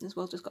as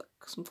well, just got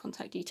some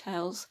contact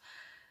details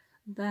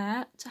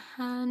there to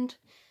hand.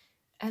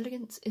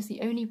 Elegance is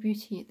the only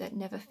beauty that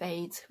never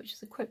fades, which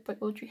is a quote by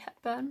Audrey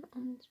Hepburn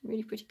on a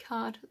really pretty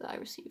card that I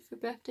received for a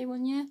birthday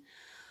one year.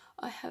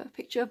 I have a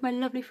picture of my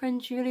lovely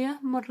friend Julia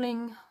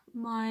modelling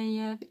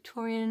my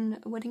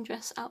Victorian wedding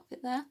dress outfit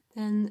there.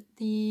 Then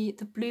the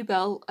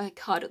Bluebell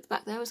card at the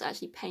back there was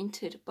actually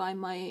painted by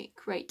my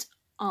great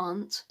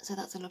aunt, so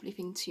that's a lovely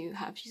thing to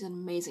have. She's an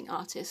amazing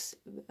artist,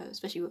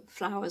 especially with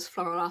flowers,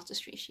 floral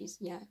artistry. She's,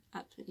 yeah,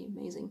 absolutely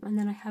amazing. And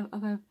then I have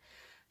other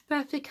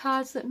birthday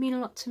cards that mean a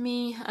lot to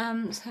me.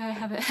 So I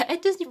have a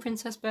Disney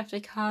Princess birthday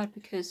card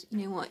because, you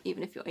know what,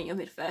 even if you're in your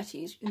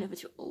mid-30s, you're never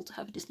too old to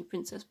have a Disney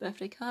Princess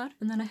birthday card.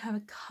 And then I have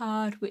a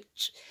card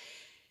which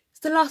is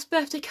the last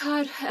birthday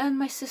card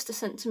my sister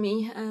sent to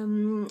me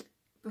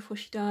before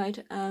she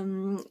died.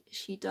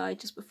 She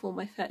died just before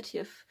my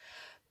 30th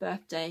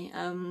birthday,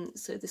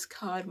 so this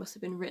card must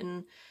have been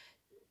written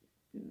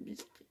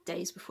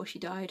days before she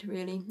died,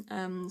 really.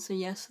 So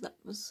yes,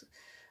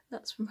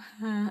 that's from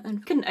her, and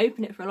I couldn't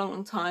open it for a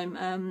long time,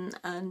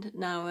 and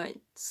now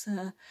it's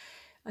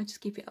I just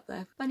keep it up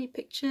there. Funny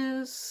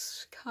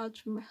pictures, cards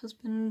from my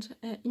husband,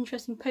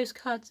 interesting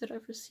postcards that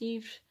I've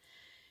received.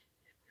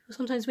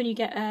 Sometimes when you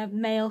get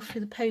mail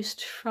through the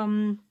post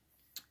from,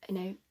 you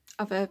know,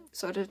 other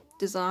sort of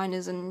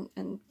designers and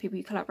people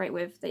you collaborate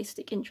with, they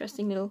stick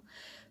interesting little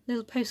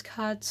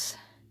postcards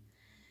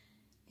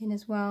in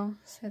as well,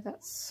 so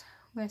that's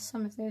where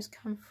some of those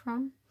come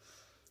from.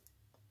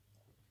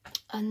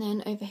 And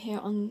then over here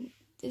on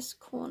this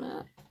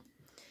corner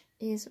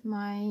is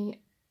my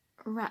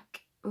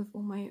rack with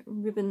all my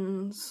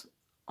ribbons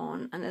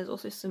on, and there's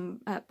also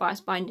some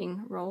bias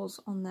binding rolls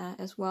on there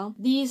as well.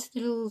 These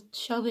little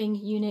shelving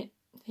unit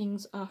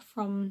things are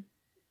from,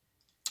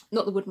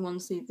 not the wooden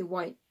ones, the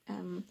white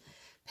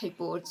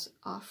pegboards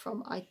are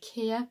from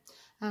Ikea,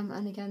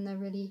 and again they're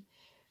really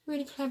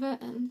clever,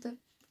 and the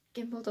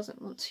gimbal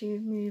doesn't want to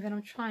move, and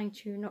I'm trying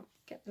to not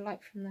get the light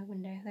from the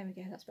window. There we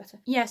go, that's better.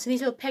 Yeah, so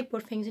these little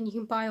pegboard things, and you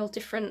can buy all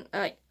different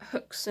like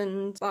hooks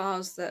and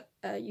bars that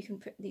you can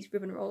put these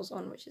ribbon rolls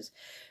on, which is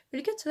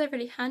really good. So they're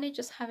really handy,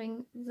 just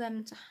having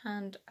them to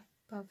hand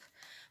above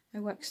my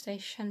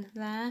workstation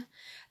there.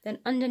 Then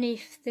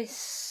underneath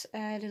this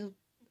little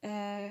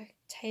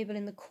table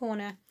in the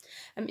corner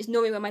is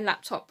normally where my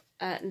laptop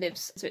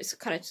lives, so it's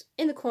kind of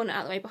in the corner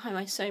out the way behind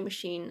my sewing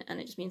machine,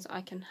 and it just means that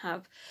I can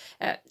have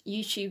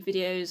YouTube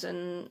videos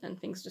and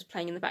things just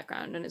playing in the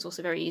background, and it's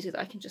also very easy that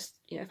I can just,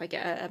 you know, if I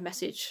get a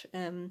message,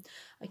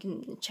 I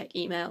can check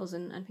emails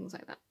and things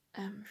like that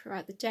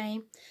throughout the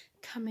day.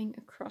 Coming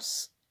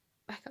across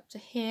back up to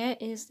here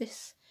is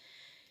this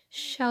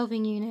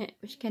shelving unit,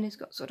 which again has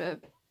got sort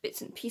of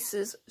bits and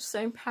pieces of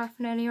sewn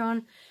paraphernalia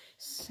on.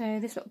 So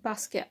this little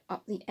basket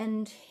up the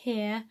end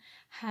here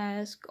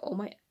has got all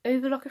my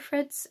overlocker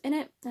threads in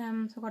it.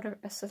 So I've got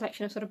a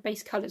selection of sort of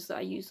base colours that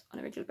I use on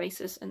a regular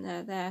basis, and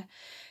they're there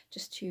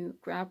just to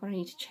grab when I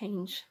need to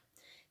change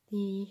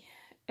the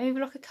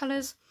overlocker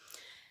colours.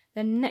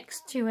 Then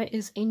next to it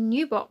is a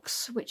new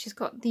box which has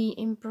got the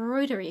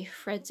embroidery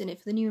threads in it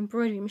for the new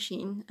embroidery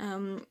machine.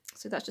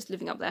 So that's just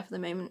living up there for the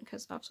moment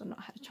because I've sort of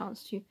not had a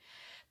chance to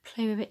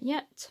play with it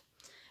yet.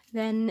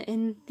 Then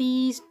in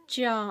these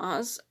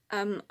jars,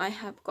 I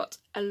have got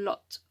a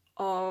lot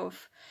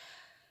of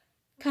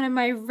kind of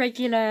my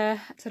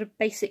regular sort of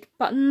basic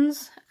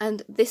buttons,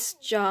 and this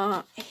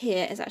jar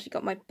here has actually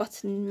got my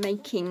button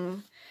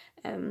making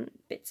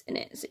bits in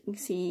it. So you can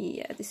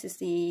see this is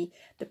the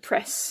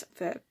press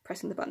for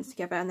pressing the buttons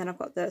together, and then I've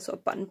got the sort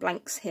of button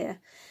blanks here,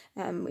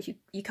 which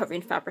you cover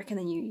in fabric and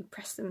then you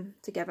press them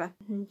together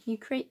and you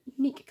create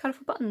unique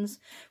colourful buttons,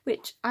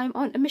 which I'm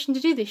on a mission to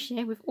do this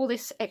year with all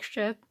this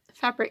extra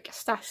fabric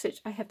stash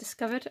which I have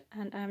discovered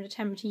and I'm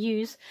determined to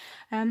use.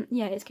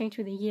 Yeah, it's going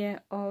to be the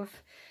year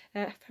of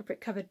fabric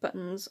covered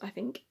buttons, I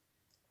think.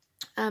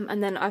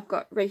 And then I've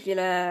got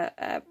regular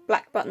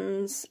black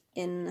buttons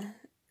in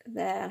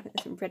there. I think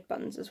there's some red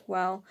buttons as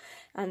well,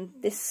 and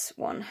this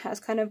one has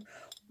kind of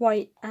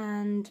white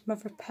and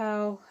mother of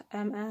pearl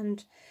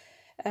and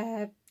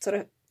sort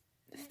of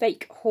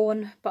fake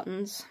horn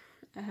buttons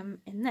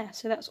in there,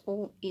 so that's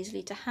all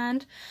easily to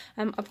hand.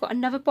 I've got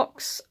another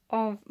box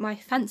of my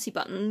fancy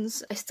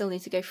buttons I still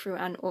need to go through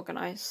and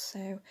organise,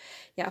 so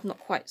yeah, I've not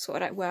quite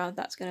sorted out where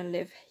that's going to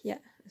live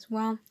yet as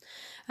well.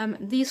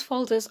 These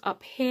folders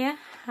up here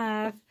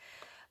have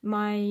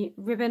my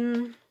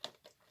ribbon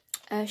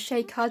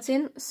shade cards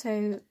in,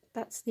 so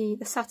that's the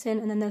satin,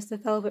 and then there's the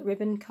velvet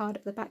ribbon card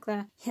at the back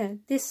there. Yeah,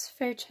 this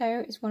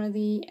photo is one of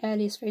the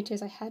earliest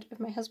photos I had of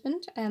my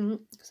husband,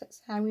 because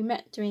that's how we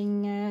met,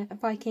 doing a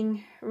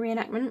Viking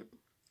reenactment.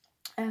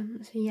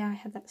 So yeah, I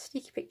had that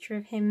sticky picture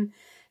of him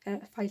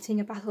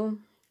fighting a battle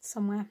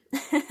somewhere.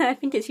 I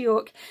think it's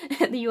York,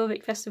 at the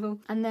Jorvik festival.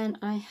 And then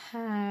I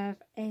have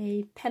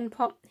a pen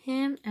pot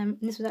here, and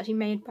this was actually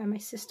made by my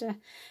sister.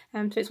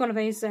 So it's one of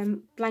those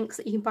blanks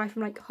that you can buy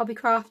from like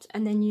Hobbycraft,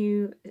 and then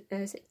you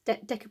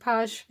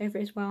decoupage over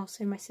it as well.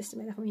 So my sister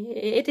made that for me.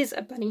 It is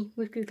a bunny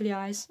with googly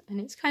eyes, and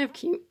it's kind of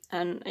cute,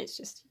 and it's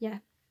just, yeah,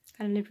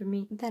 kind of lived with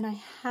me. Then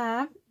I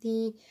have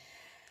a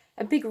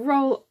big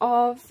roll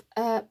of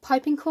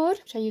piping cord,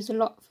 which I use a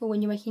lot for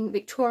when you're making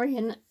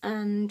Victorian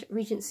and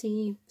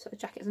Regency sort of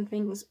jackets and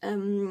things.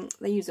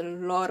 They use a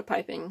lot of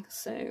piping,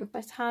 so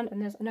nice to hand.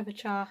 And there's another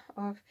jar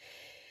of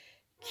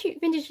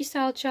cute vintagey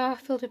style jar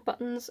filled with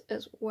buttons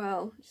as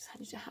well, which is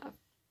handy to have.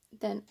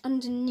 Then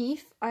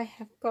underneath I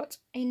have got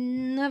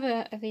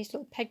another of these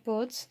little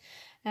pegboards.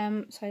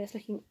 So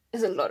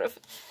there's a lot of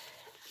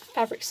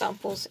fabric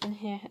samples in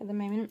here at the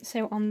moment.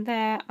 So on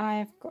there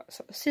I've got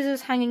sort of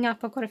scissors hanging up.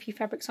 I've got a few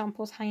fabric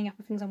samples hanging up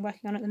of things I'm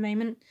working on at the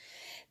moment.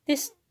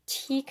 This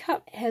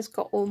teacup has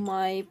got all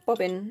my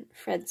bobbin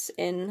threads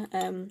in,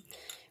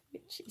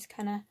 which is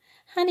kind of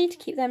handy to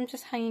keep them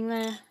just hanging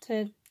there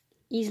to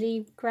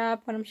easily grab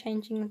when I'm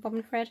changing the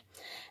bobbin thread.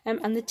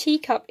 And the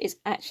teacup is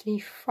actually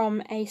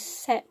from a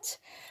set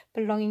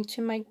belonging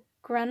to my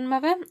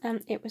grandmother.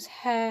 It was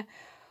her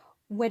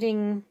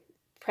wedding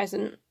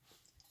present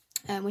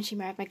when she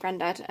married my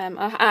granddad.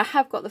 I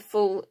have got the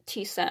full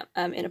tea set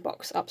in a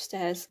box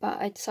upstairs, but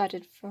I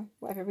decided for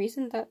whatever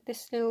reason that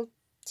this little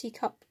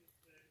teacup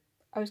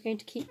I was going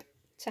to keep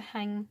to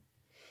hang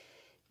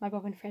my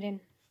bobbin thread in,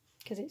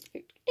 because it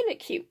looked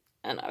cute,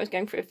 and I was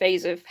going through a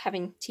phase of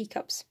having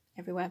teacups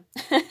everywhere.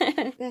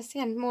 There's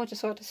more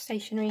just sort of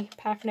stationery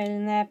paraphernalia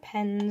in there,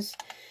 pens,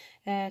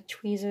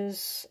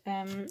 tweezers,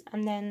 and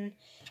then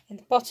in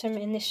the bottom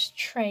in this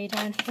tray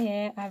down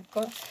here I've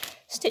got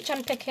stitch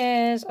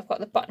unpickers, I've got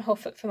the buttonhole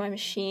foot for my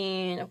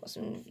machine, I've got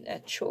some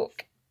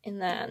chalk in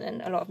there, and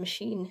then a lot of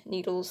machine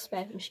needles,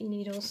 spare machine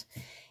needles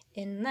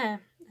in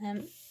there.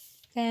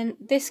 Then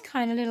this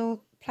kind of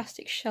little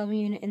plastic shelving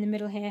unit in the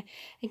middle here,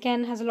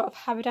 again has a lot of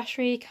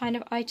haberdashery kind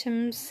of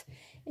items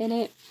in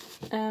it.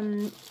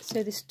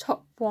 So this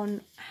top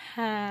one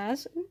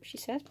has, ooh, she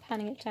says,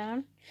 panning it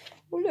down,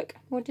 oh look,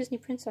 more Disney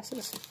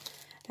princesses.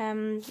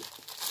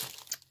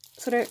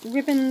 Sort of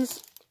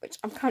ribbons, which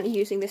I'm currently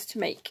using this to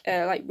make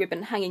like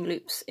ribbon hanging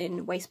loops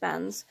in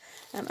waistbands,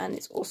 and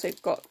it's also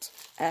got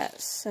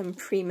some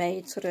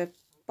pre-made sort of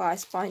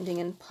bias binding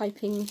and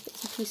piping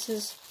bits and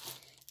pieces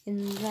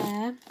in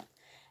there.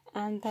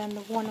 And then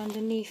the one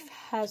underneath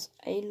has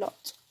a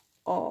lot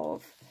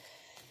of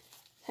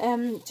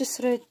just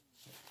sort of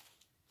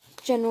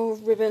general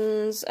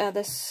ribbons.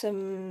 There's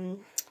some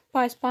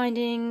bias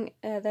binding,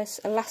 there's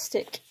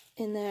elastic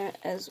in there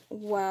as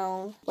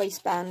well,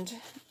 waistband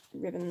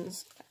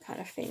ribbons, that kind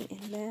of thing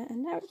in there,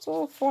 and now it's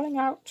all falling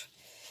out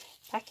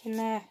back in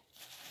there.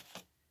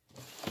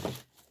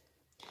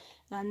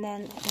 And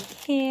then in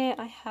here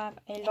I have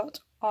a lot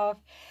of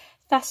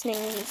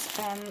fastenings,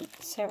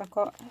 so I've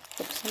got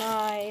hooks and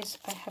eyes,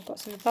 I have got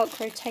some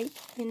Velcro tape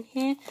in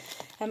here.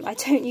 I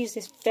don't use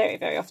this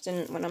very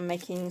often when I'm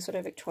making sort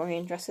of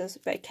Victorian dresses,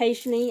 but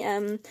occasionally,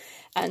 and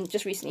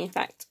just recently in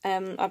fact,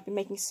 I've been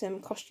making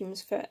some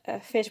costumes for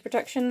theatre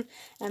production,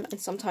 and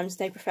sometimes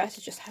they prefer to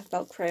just have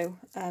Velcro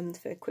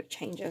for quick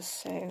changes,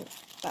 so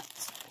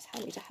that's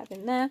handy to have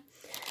in there.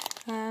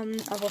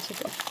 I've also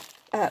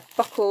got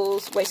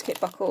buckles,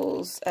 waistcoat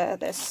buckles,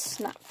 there's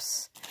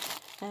snaps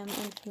and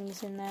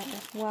things in there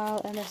as well,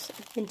 and there's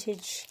a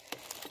vintage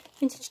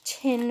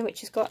tin which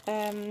has got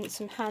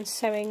some hand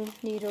sewing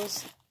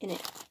needles in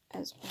it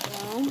as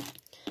well.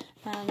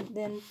 And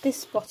then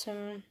this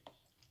bottom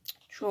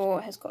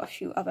drawer has got a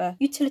few other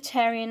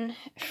utilitarian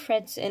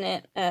threads in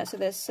it. So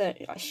there's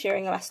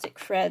shearing elastic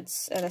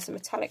threads, there's some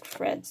metallic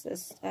threads,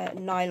 there's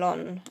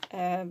nylon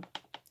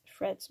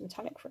threads,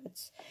 metallic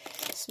threads,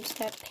 some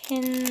spare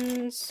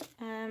pins,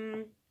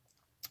 and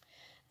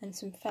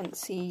some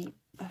fancy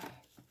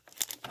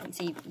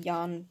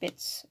yarn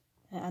bits,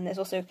 and there's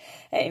also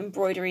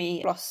embroidery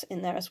floss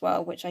in there as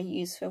well, which I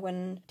use for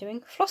when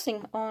doing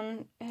flossing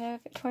on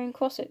Victorian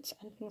corsets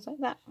and things like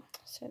that.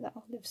 So that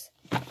all lives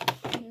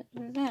in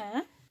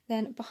there.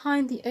 Then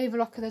behind the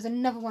overlocker there's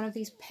another one of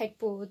these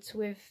pegboards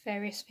with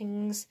various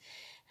things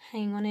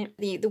hanging on it.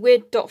 The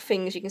weird dot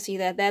things you can see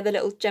there, they're the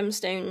little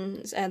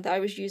gemstones that I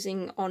was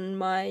using on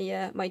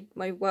my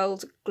my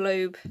world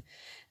globe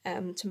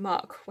to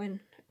mark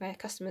where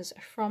customers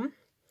are from.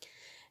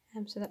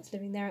 So that's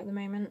living there at the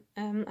moment.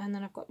 And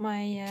then I've got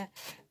my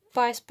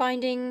bias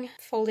binding,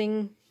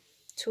 folding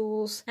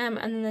tools, and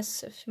then there's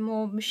some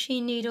more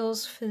machine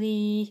needles for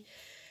the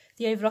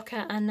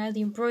overlocker, and now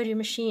the embroidery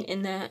machine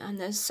in there, and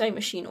there's sewing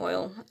machine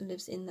oil that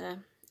lives in there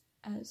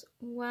as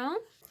well.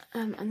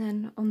 And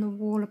then on the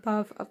wall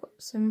above I've got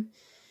some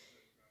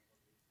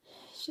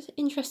just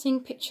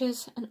interesting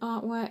pictures and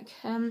artwork.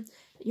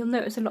 You'll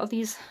notice a lot of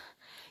these,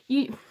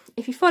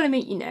 if you follow me,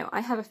 you know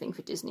I have a thing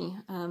for Disney.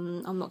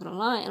 I'm not gonna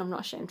lie, and I'm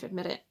not ashamed to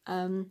admit it.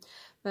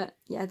 But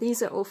yeah,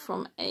 these are all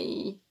from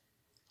a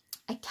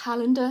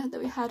calendar that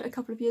we had a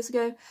couple of years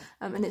ago,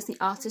 and it's the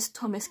artist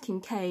Thomas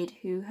Kincaid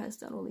who has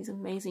done all these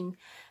amazing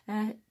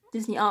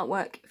Disney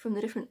artwork from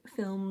the different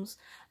films,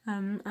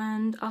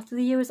 and after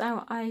the year was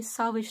out I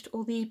salvaged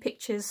all the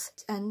pictures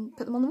and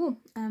put them on the wall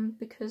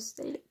because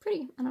they look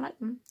pretty and I like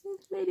them.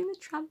 Lady and the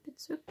Tramp,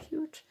 it's so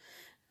cute.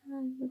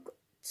 We've got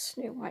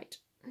Snow White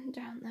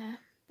down there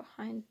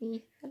behind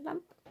the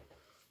lamp.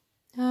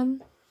 So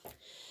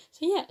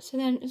yeah, so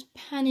then just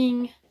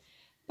panning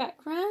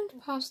background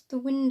past the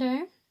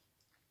window.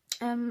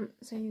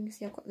 So you can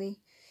see I've got the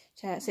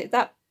chair. So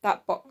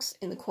that box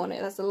in the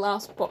corner, that's the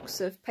last box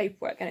of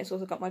paperwork, and it's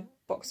also got my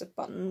box of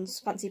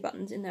buttons, fancy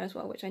buttons in there as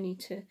well, which I need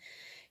to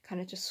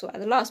kind of just sort out.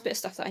 The last bit of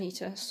stuff that I need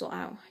to sort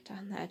out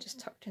down there, just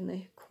tucked in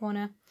the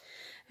corner.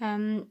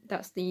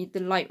 That's the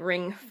light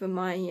ring for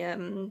my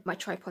my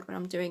tripod when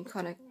I'm doing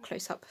kind of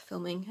close-up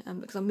filming,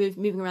 because I'm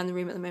moving around the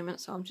room at the moment,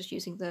 so I'm just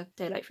using the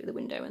daylight through the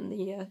window and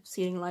the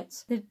ceiling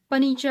lights. The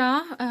bunny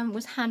jar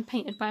was hand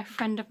painted by a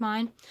friend of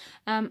mine,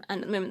 and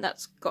at the moment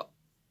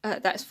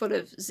that's full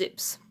of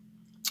zips.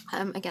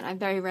 Again, I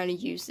very rarely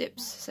use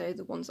zips, so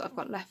the ones that I've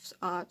got left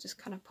are just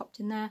kind of popped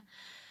in there.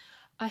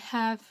 I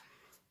have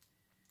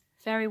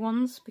fairy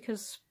wands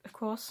because, of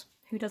course,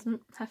 who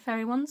doesn't have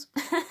fairy wands?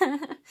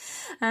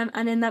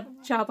 And in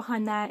that jar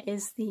behind there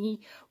is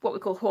what we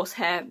call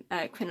horsehair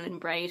crinoline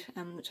braid,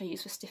 which I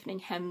use for stiffening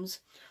hems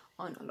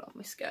on a lot of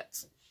my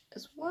skirts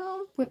as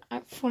well.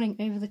 Without falling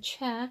over the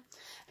chair,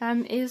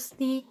 is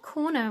the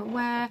corner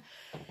where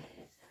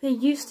there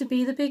used to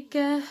be the big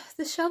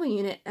the shelving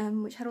unit,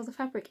 which had all the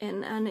fabric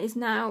in, and is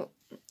now,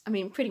 I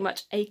mean, pretty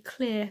much a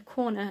clear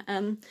corner.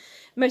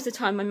 Most of the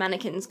time my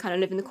mannequins kind of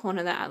live in the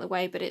corner, they're out of the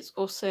way, but it's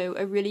also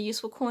a really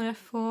useful corner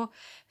for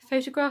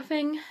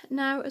photographing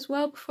now as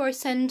well before I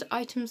send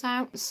items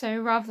out. So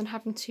rather than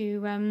having to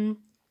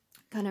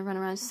kind of run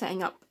around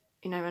setting up,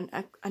 you know,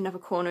 another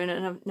corner in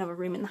another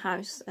room in the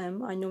house, I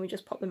normally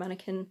just pop the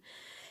mannequin.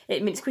 I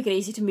mean, it's quick and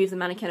easy to move the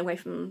mannequin away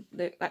from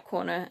that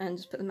corner and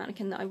just put the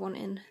mannequin that I want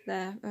in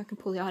there. I can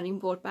pull the ironing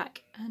board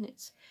back and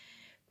it's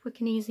quick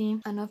and easy.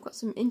 And I've got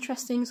some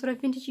interesting sort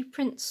of vintagey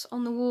prints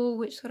on the wall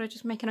which sort of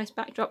just make a nice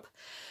backdrop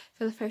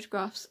for the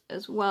photographs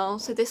as well.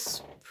 So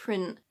this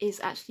print is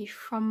actually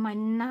from my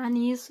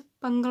nanny's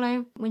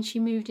bungalow when she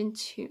moved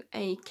into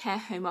a care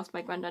home after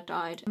my granddad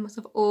died. I must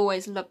have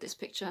always loved this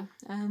picture.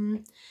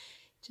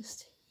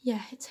 Just,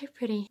 yeah, it's so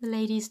pretty. The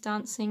ladies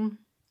dancing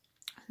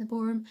the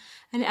ballroom,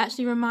 and it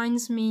actually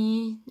reminds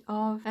me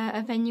of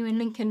a venue in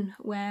Lincoln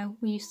where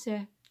we used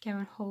to go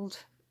and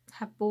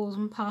have balls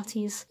and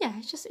parties. Yeah,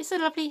 it's a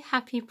lovely,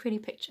 happy, pretty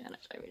picture, and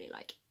I really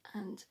like.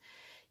 And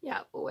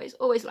yeah, I've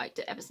always liked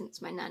it ever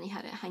since my nanny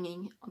had it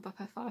hanging above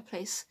her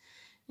fireplace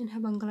in her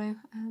bungalow,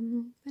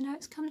 but now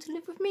it's come to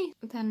live with me.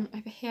 Then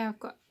over here I've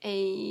got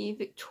a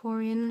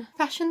Victorian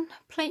fashion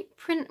plate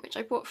print which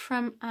I bought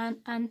from an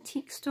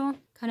antique store.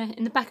 Kind of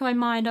in the back of my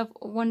mind I've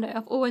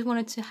always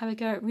wanted to have a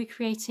go at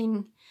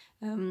recreating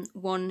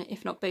one,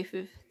 if not both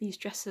of these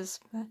dresses,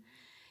 but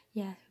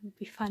yeah, it would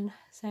be fun.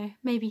 So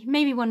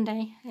maybe one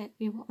day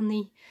it'll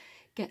be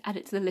add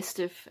it to the list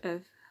of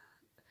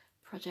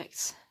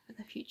projects for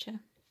the future.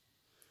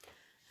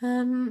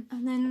 And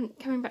then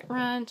coming back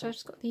around, so I've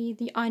just got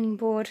the ironing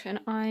board and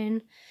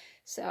iron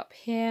set up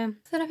here.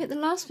 So then I think the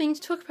last thing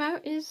to talk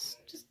about is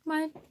just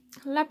my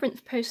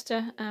Labyrinth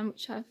poster,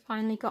 which I've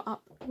finally got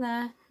up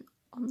there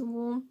on the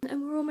wall.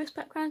 And we're almost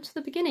back round to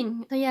the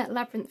beginning. So yeah,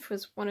 Labyrinth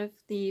was one of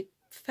the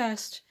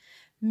first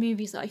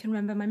movies that I can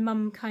remember my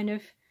mum kind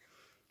of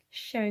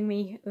showing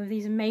me of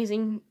these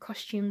amazing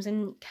costumes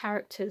and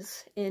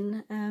characters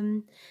in.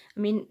 I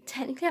mean,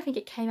 technically I think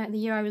it came out the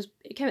year I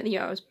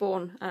was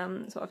born,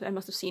 so I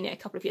must have seen it a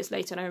couple of years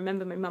later, and I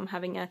remember my mum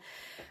having a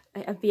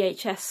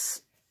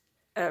VHS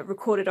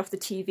recorded off the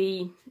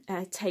TV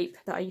tape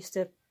that I used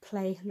to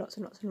play lots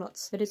and lots and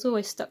lots, but it's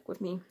always stuck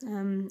with me.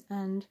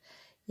 And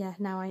yeah,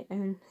 now I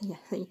own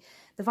the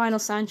vinyl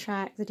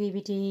soundtrack, the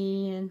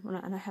DVD,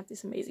 and I have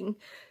this amazing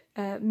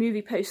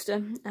movie poster,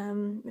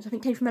 which I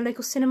think came from a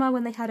local cinema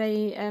when they had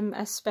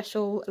a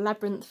special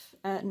Labyrinth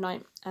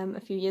night a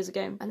few years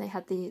ago, and they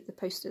had the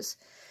posters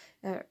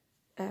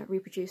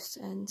reproduced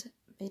and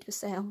made for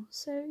sale.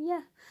 So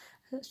yeah,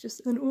 that's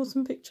just an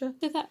awesome picture.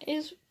 So that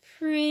is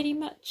pretty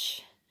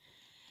much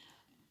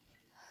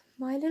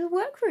my little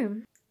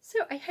workroom. So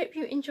I hope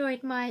you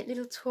enjoyed my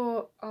little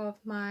tour of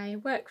my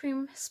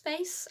workroom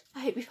space.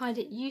 I hope you find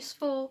it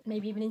useful,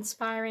 maybe even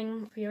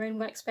inspiring for your own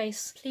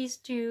workspace. Please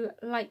do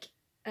like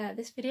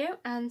this video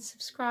and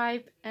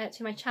subscribe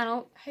to my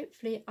channel.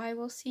 Hopefully I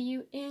will see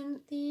you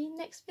in the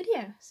next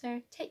video.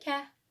 So take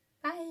care.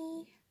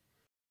 Bye!